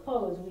 we need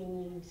clothes, we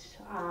need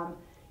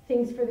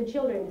things for the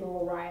children who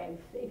will arrive,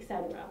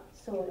 etc.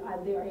 So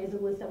there is a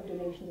list of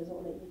donations as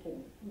well that I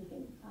can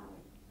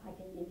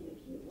give you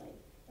if you'd like.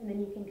 And then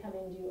you can come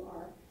and do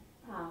our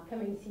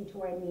come and see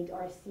tour and meet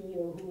our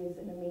CEO, who is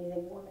an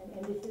amazing woman.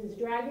 And this is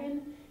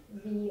Dragan,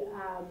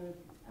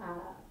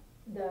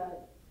 the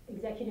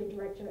executive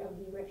director of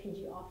the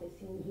refugee office,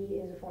 and he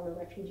is a former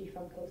refugee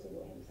from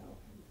Kosovo himself.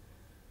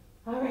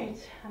 All right,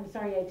 I'm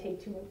sorry I took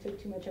too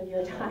much of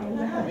your time. I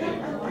don't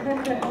know if I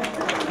have time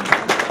for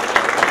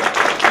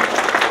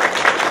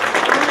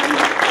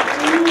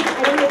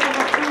any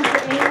last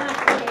questions.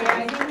 Okay,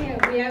 I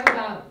think we have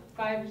about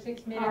 5 or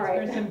 6 minutes All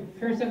right.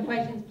 for some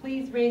questions.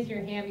 Please raise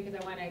your hand because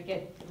I want to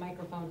get the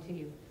microphone to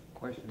you.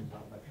 Questions?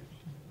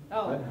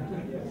 Oh,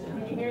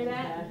 did you hear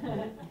that?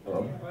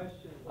 Hello.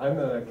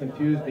 I'm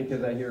confused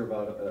because I hear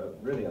about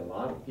really a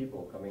lot of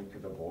people coming to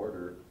the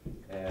border,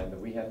 and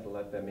we have to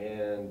let them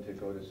in to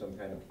go to some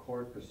kind of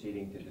court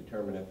proceeding to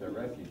determine if they're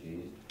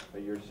refugees.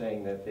 But you're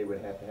saying that they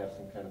would have to have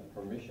some kind of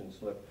permission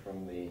slip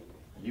from the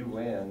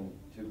UN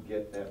to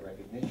get that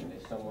recognition.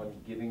 Is someone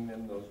giving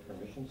them those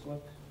permission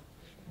slips?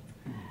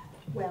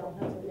 Well,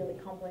 that's a really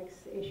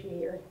complex issue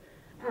here.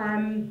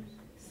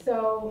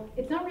 So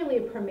it's not really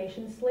a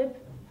permission slip.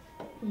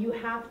 You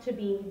have to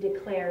be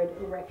declared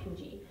a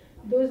refugee.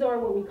 Those are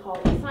what we call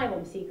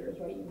asylum seekers,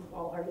 right? You've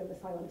all heard of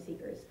asylum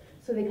seekers.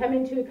 So they come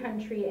into a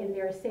country and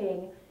they're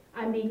saying,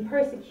 I'm being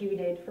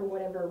persecuted for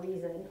whatever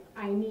reason.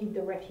 I need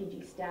the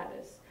refugee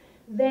status.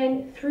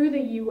 Then through the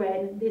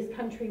UN, this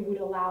country would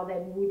allow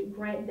them, would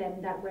grant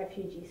them that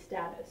refugee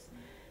status.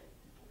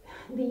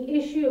 The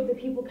issue of the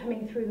people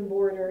coming through the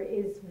border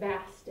is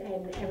vast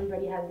and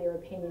everybody has their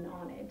opinion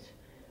on it.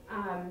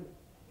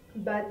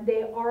 But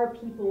there are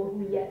people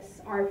who, yes,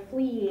 are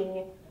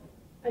fleeing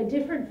a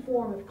different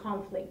form of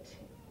conflict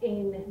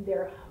in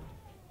their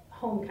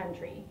home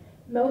country.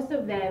 Most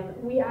of them,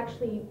 we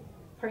actually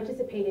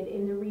participated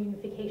in the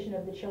reunification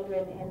of the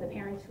children and the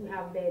parents who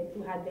had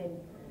been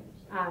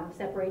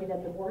separated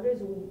at the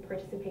borders. We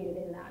participated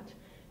in that.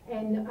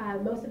 And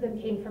most of them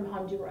came from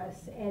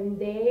Honduras, and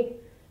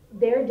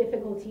their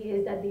difficulty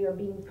is that they are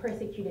being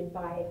persecuted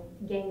by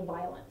gang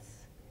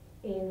violence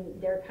in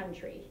their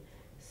country.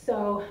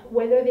 So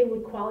whether they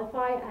would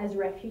qualify as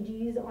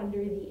refugees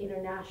under the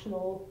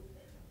international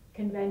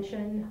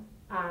convention,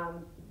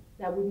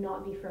 that would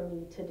not be for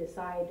me to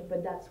decide,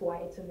 but that's why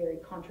it's a very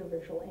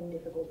controversial and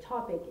difficult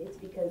topic. It's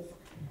because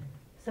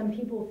some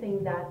people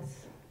think that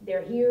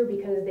they're here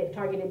because they've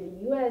targeted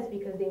the US,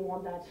 because they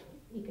want that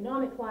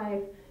economic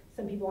life.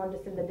 Some people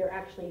understand that they're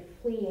actually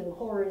fleeing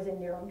horrors in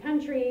their own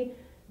country,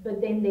 but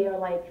then they are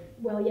like,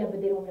 well, yeah, but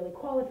they don't really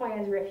qualify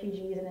as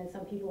refugees. And then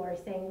some people are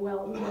saying,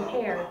 well, we don't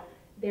care.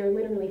 They're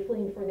literally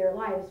fleeing for their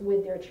lives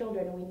with their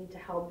children, and we need to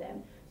help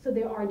them. So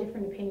there are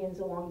different opinions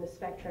along the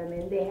spectrum,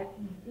 and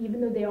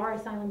even though they are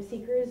asylum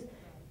seekers,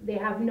 they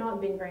have not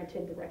been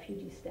granted the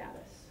refugee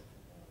status.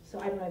 So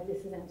I don't know if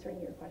this is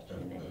answering your question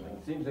in any way.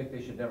 It seems like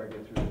they should never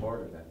get through the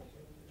border then.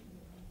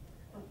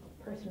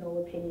 Personal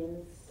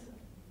opinions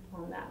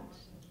on that.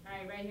 All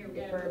right, right here, we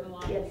gotta move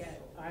along. Yes.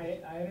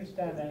 I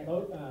understand that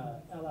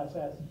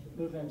LSS,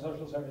 Lutheran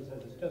Social Services,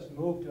 has just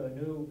moved to a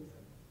new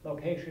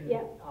location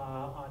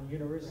on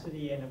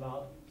University and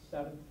about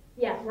 7th.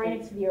 Yeah, right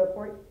next to the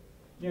airport.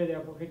 Near the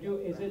airport.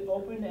 Is it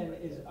open, and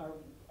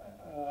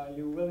are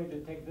you willing to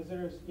take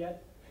visitors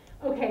yet?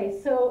 Okay,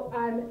 so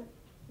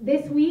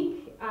this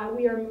week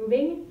we are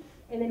moving,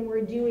 and then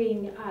we're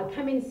doing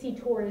come and see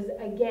tours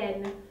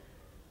again,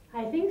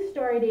 I think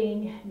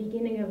starting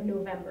beginning of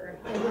November.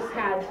 I just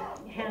had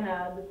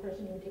Hannah, the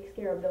person who takes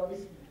care of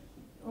those,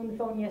 on the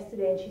phone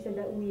yesterday, and she said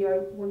that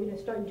we're going to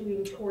start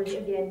doing tours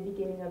again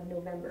beginning of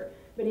November.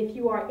 But if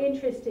you are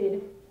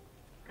interested,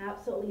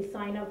 absolutely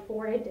sign up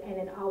for it, and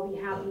then I'll be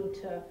happy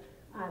to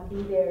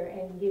be there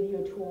and give you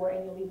a tour,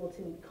 and you'll be able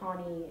to meet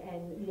Connie,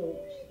 and you'll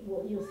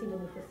see the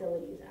new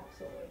facilities.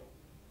 Absolutely.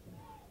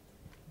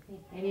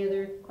 Okay. Any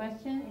other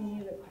questions? Any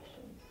other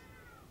questions?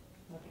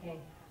 Okay.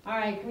 All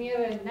right. Can we have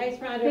a nice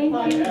round of Thank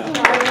applause? you. We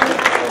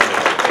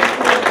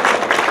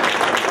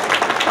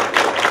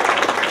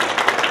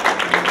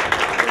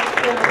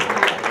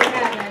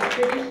have a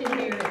tradition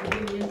here at the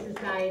Humane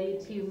Society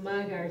to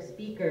mug our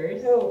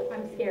speakers. Oh,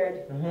 I'm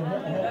scared.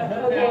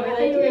 Okay, I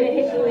thought you were going to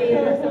hit the lead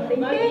or something.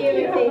 Mug you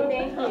and say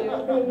thank you.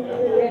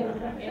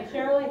 And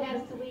Charlotte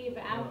has to leave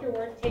after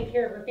work, take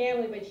care of her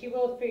family, but she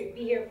will be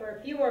here for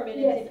a few more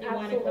minutes if you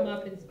want to come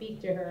up and speak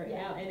to her.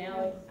 Yeah. And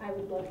Alex, I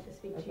would love to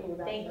speak to you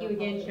about thank you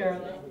again,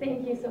 Charlotte.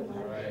 Thank you so much.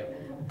 All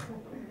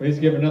right. Please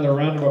give another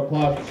round of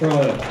applause for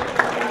Charlotte.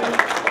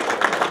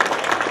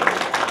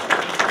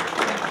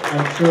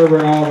 I'm sure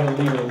we're all going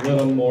to leave a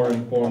little more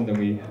informed than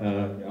we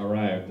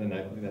arrived, and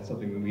that's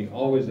something we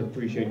always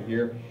appreciate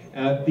here.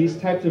 These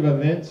types of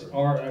events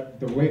are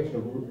the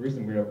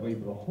reason we're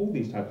able to hold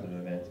these types of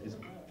events is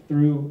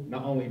through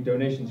not only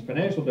donations,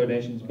 financial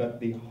donations, but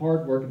the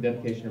hard work and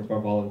dedication of our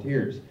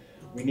volunteers.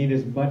 We need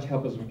as much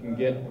help as we can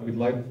get. We'd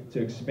like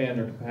to expand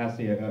our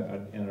capacity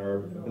and our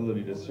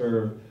ability to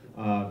serve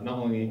not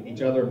only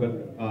each other,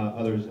 but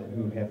others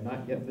who have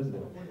not yet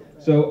visited.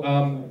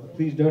 So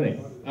please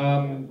donate.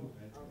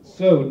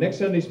 So next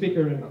Sunday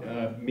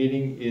speaker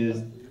meeting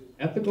is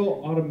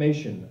Ethical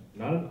Automation,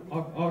 not an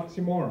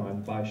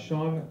oxymoron, by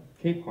Sean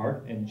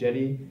Capehart and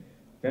Jetty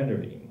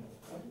Vanderveen.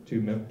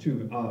 Two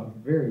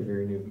very,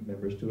 very new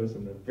members to us,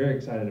 and I'm very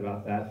excited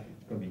about that.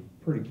 It's going to be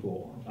pretty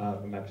cool.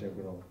 I'm actually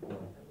going to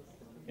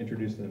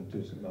introduce them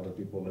to some other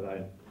people that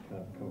I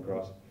come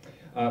across.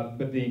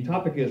 But the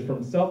topic is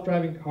from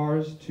self-driving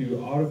cars to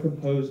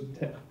auto-composed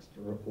text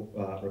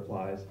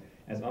replies.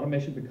 As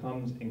automation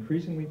becomes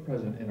increasingly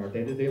present in our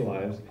day-to-day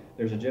lives,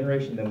 there's a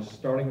generation that is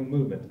starting a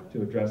movement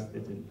to address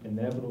its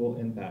inevitable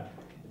impact.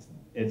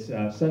 It's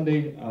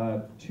Sunday,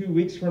 2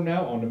 weeks from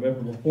now on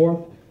November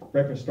 4th.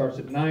 Breakfast starts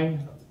at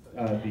 9.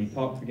 The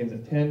talk begins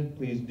at 10.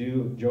 Please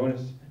do join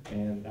us,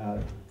 and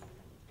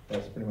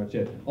that's pretty much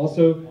it.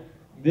 Also,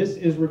 this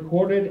is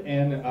recorded,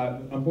 and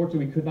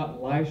unfortunately we could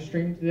not live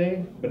stream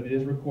today, but it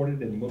is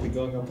recorded and will be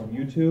going up on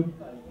YouTube.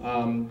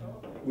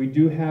 We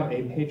do have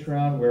a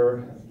Patreon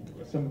where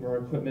some of our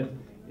equipment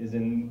is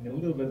in a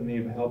little bit of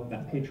need of help.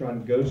 That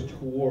Patreon goes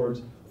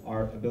towards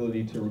our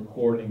ability to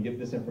record and get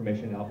this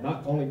information out,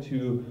 not only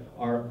to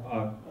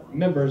our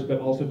members,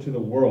 but also to the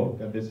world.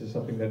 This is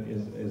something that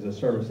is a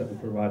service that we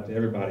provide to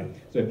everybody.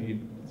 So if you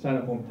sign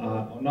up on,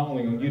 not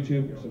only on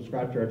YouTube,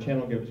 subscribe to our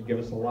channel, give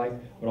us a like,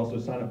 but also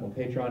sign up on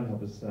Patreon,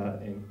 help us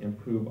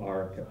improve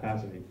our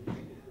capacity.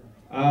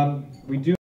 We do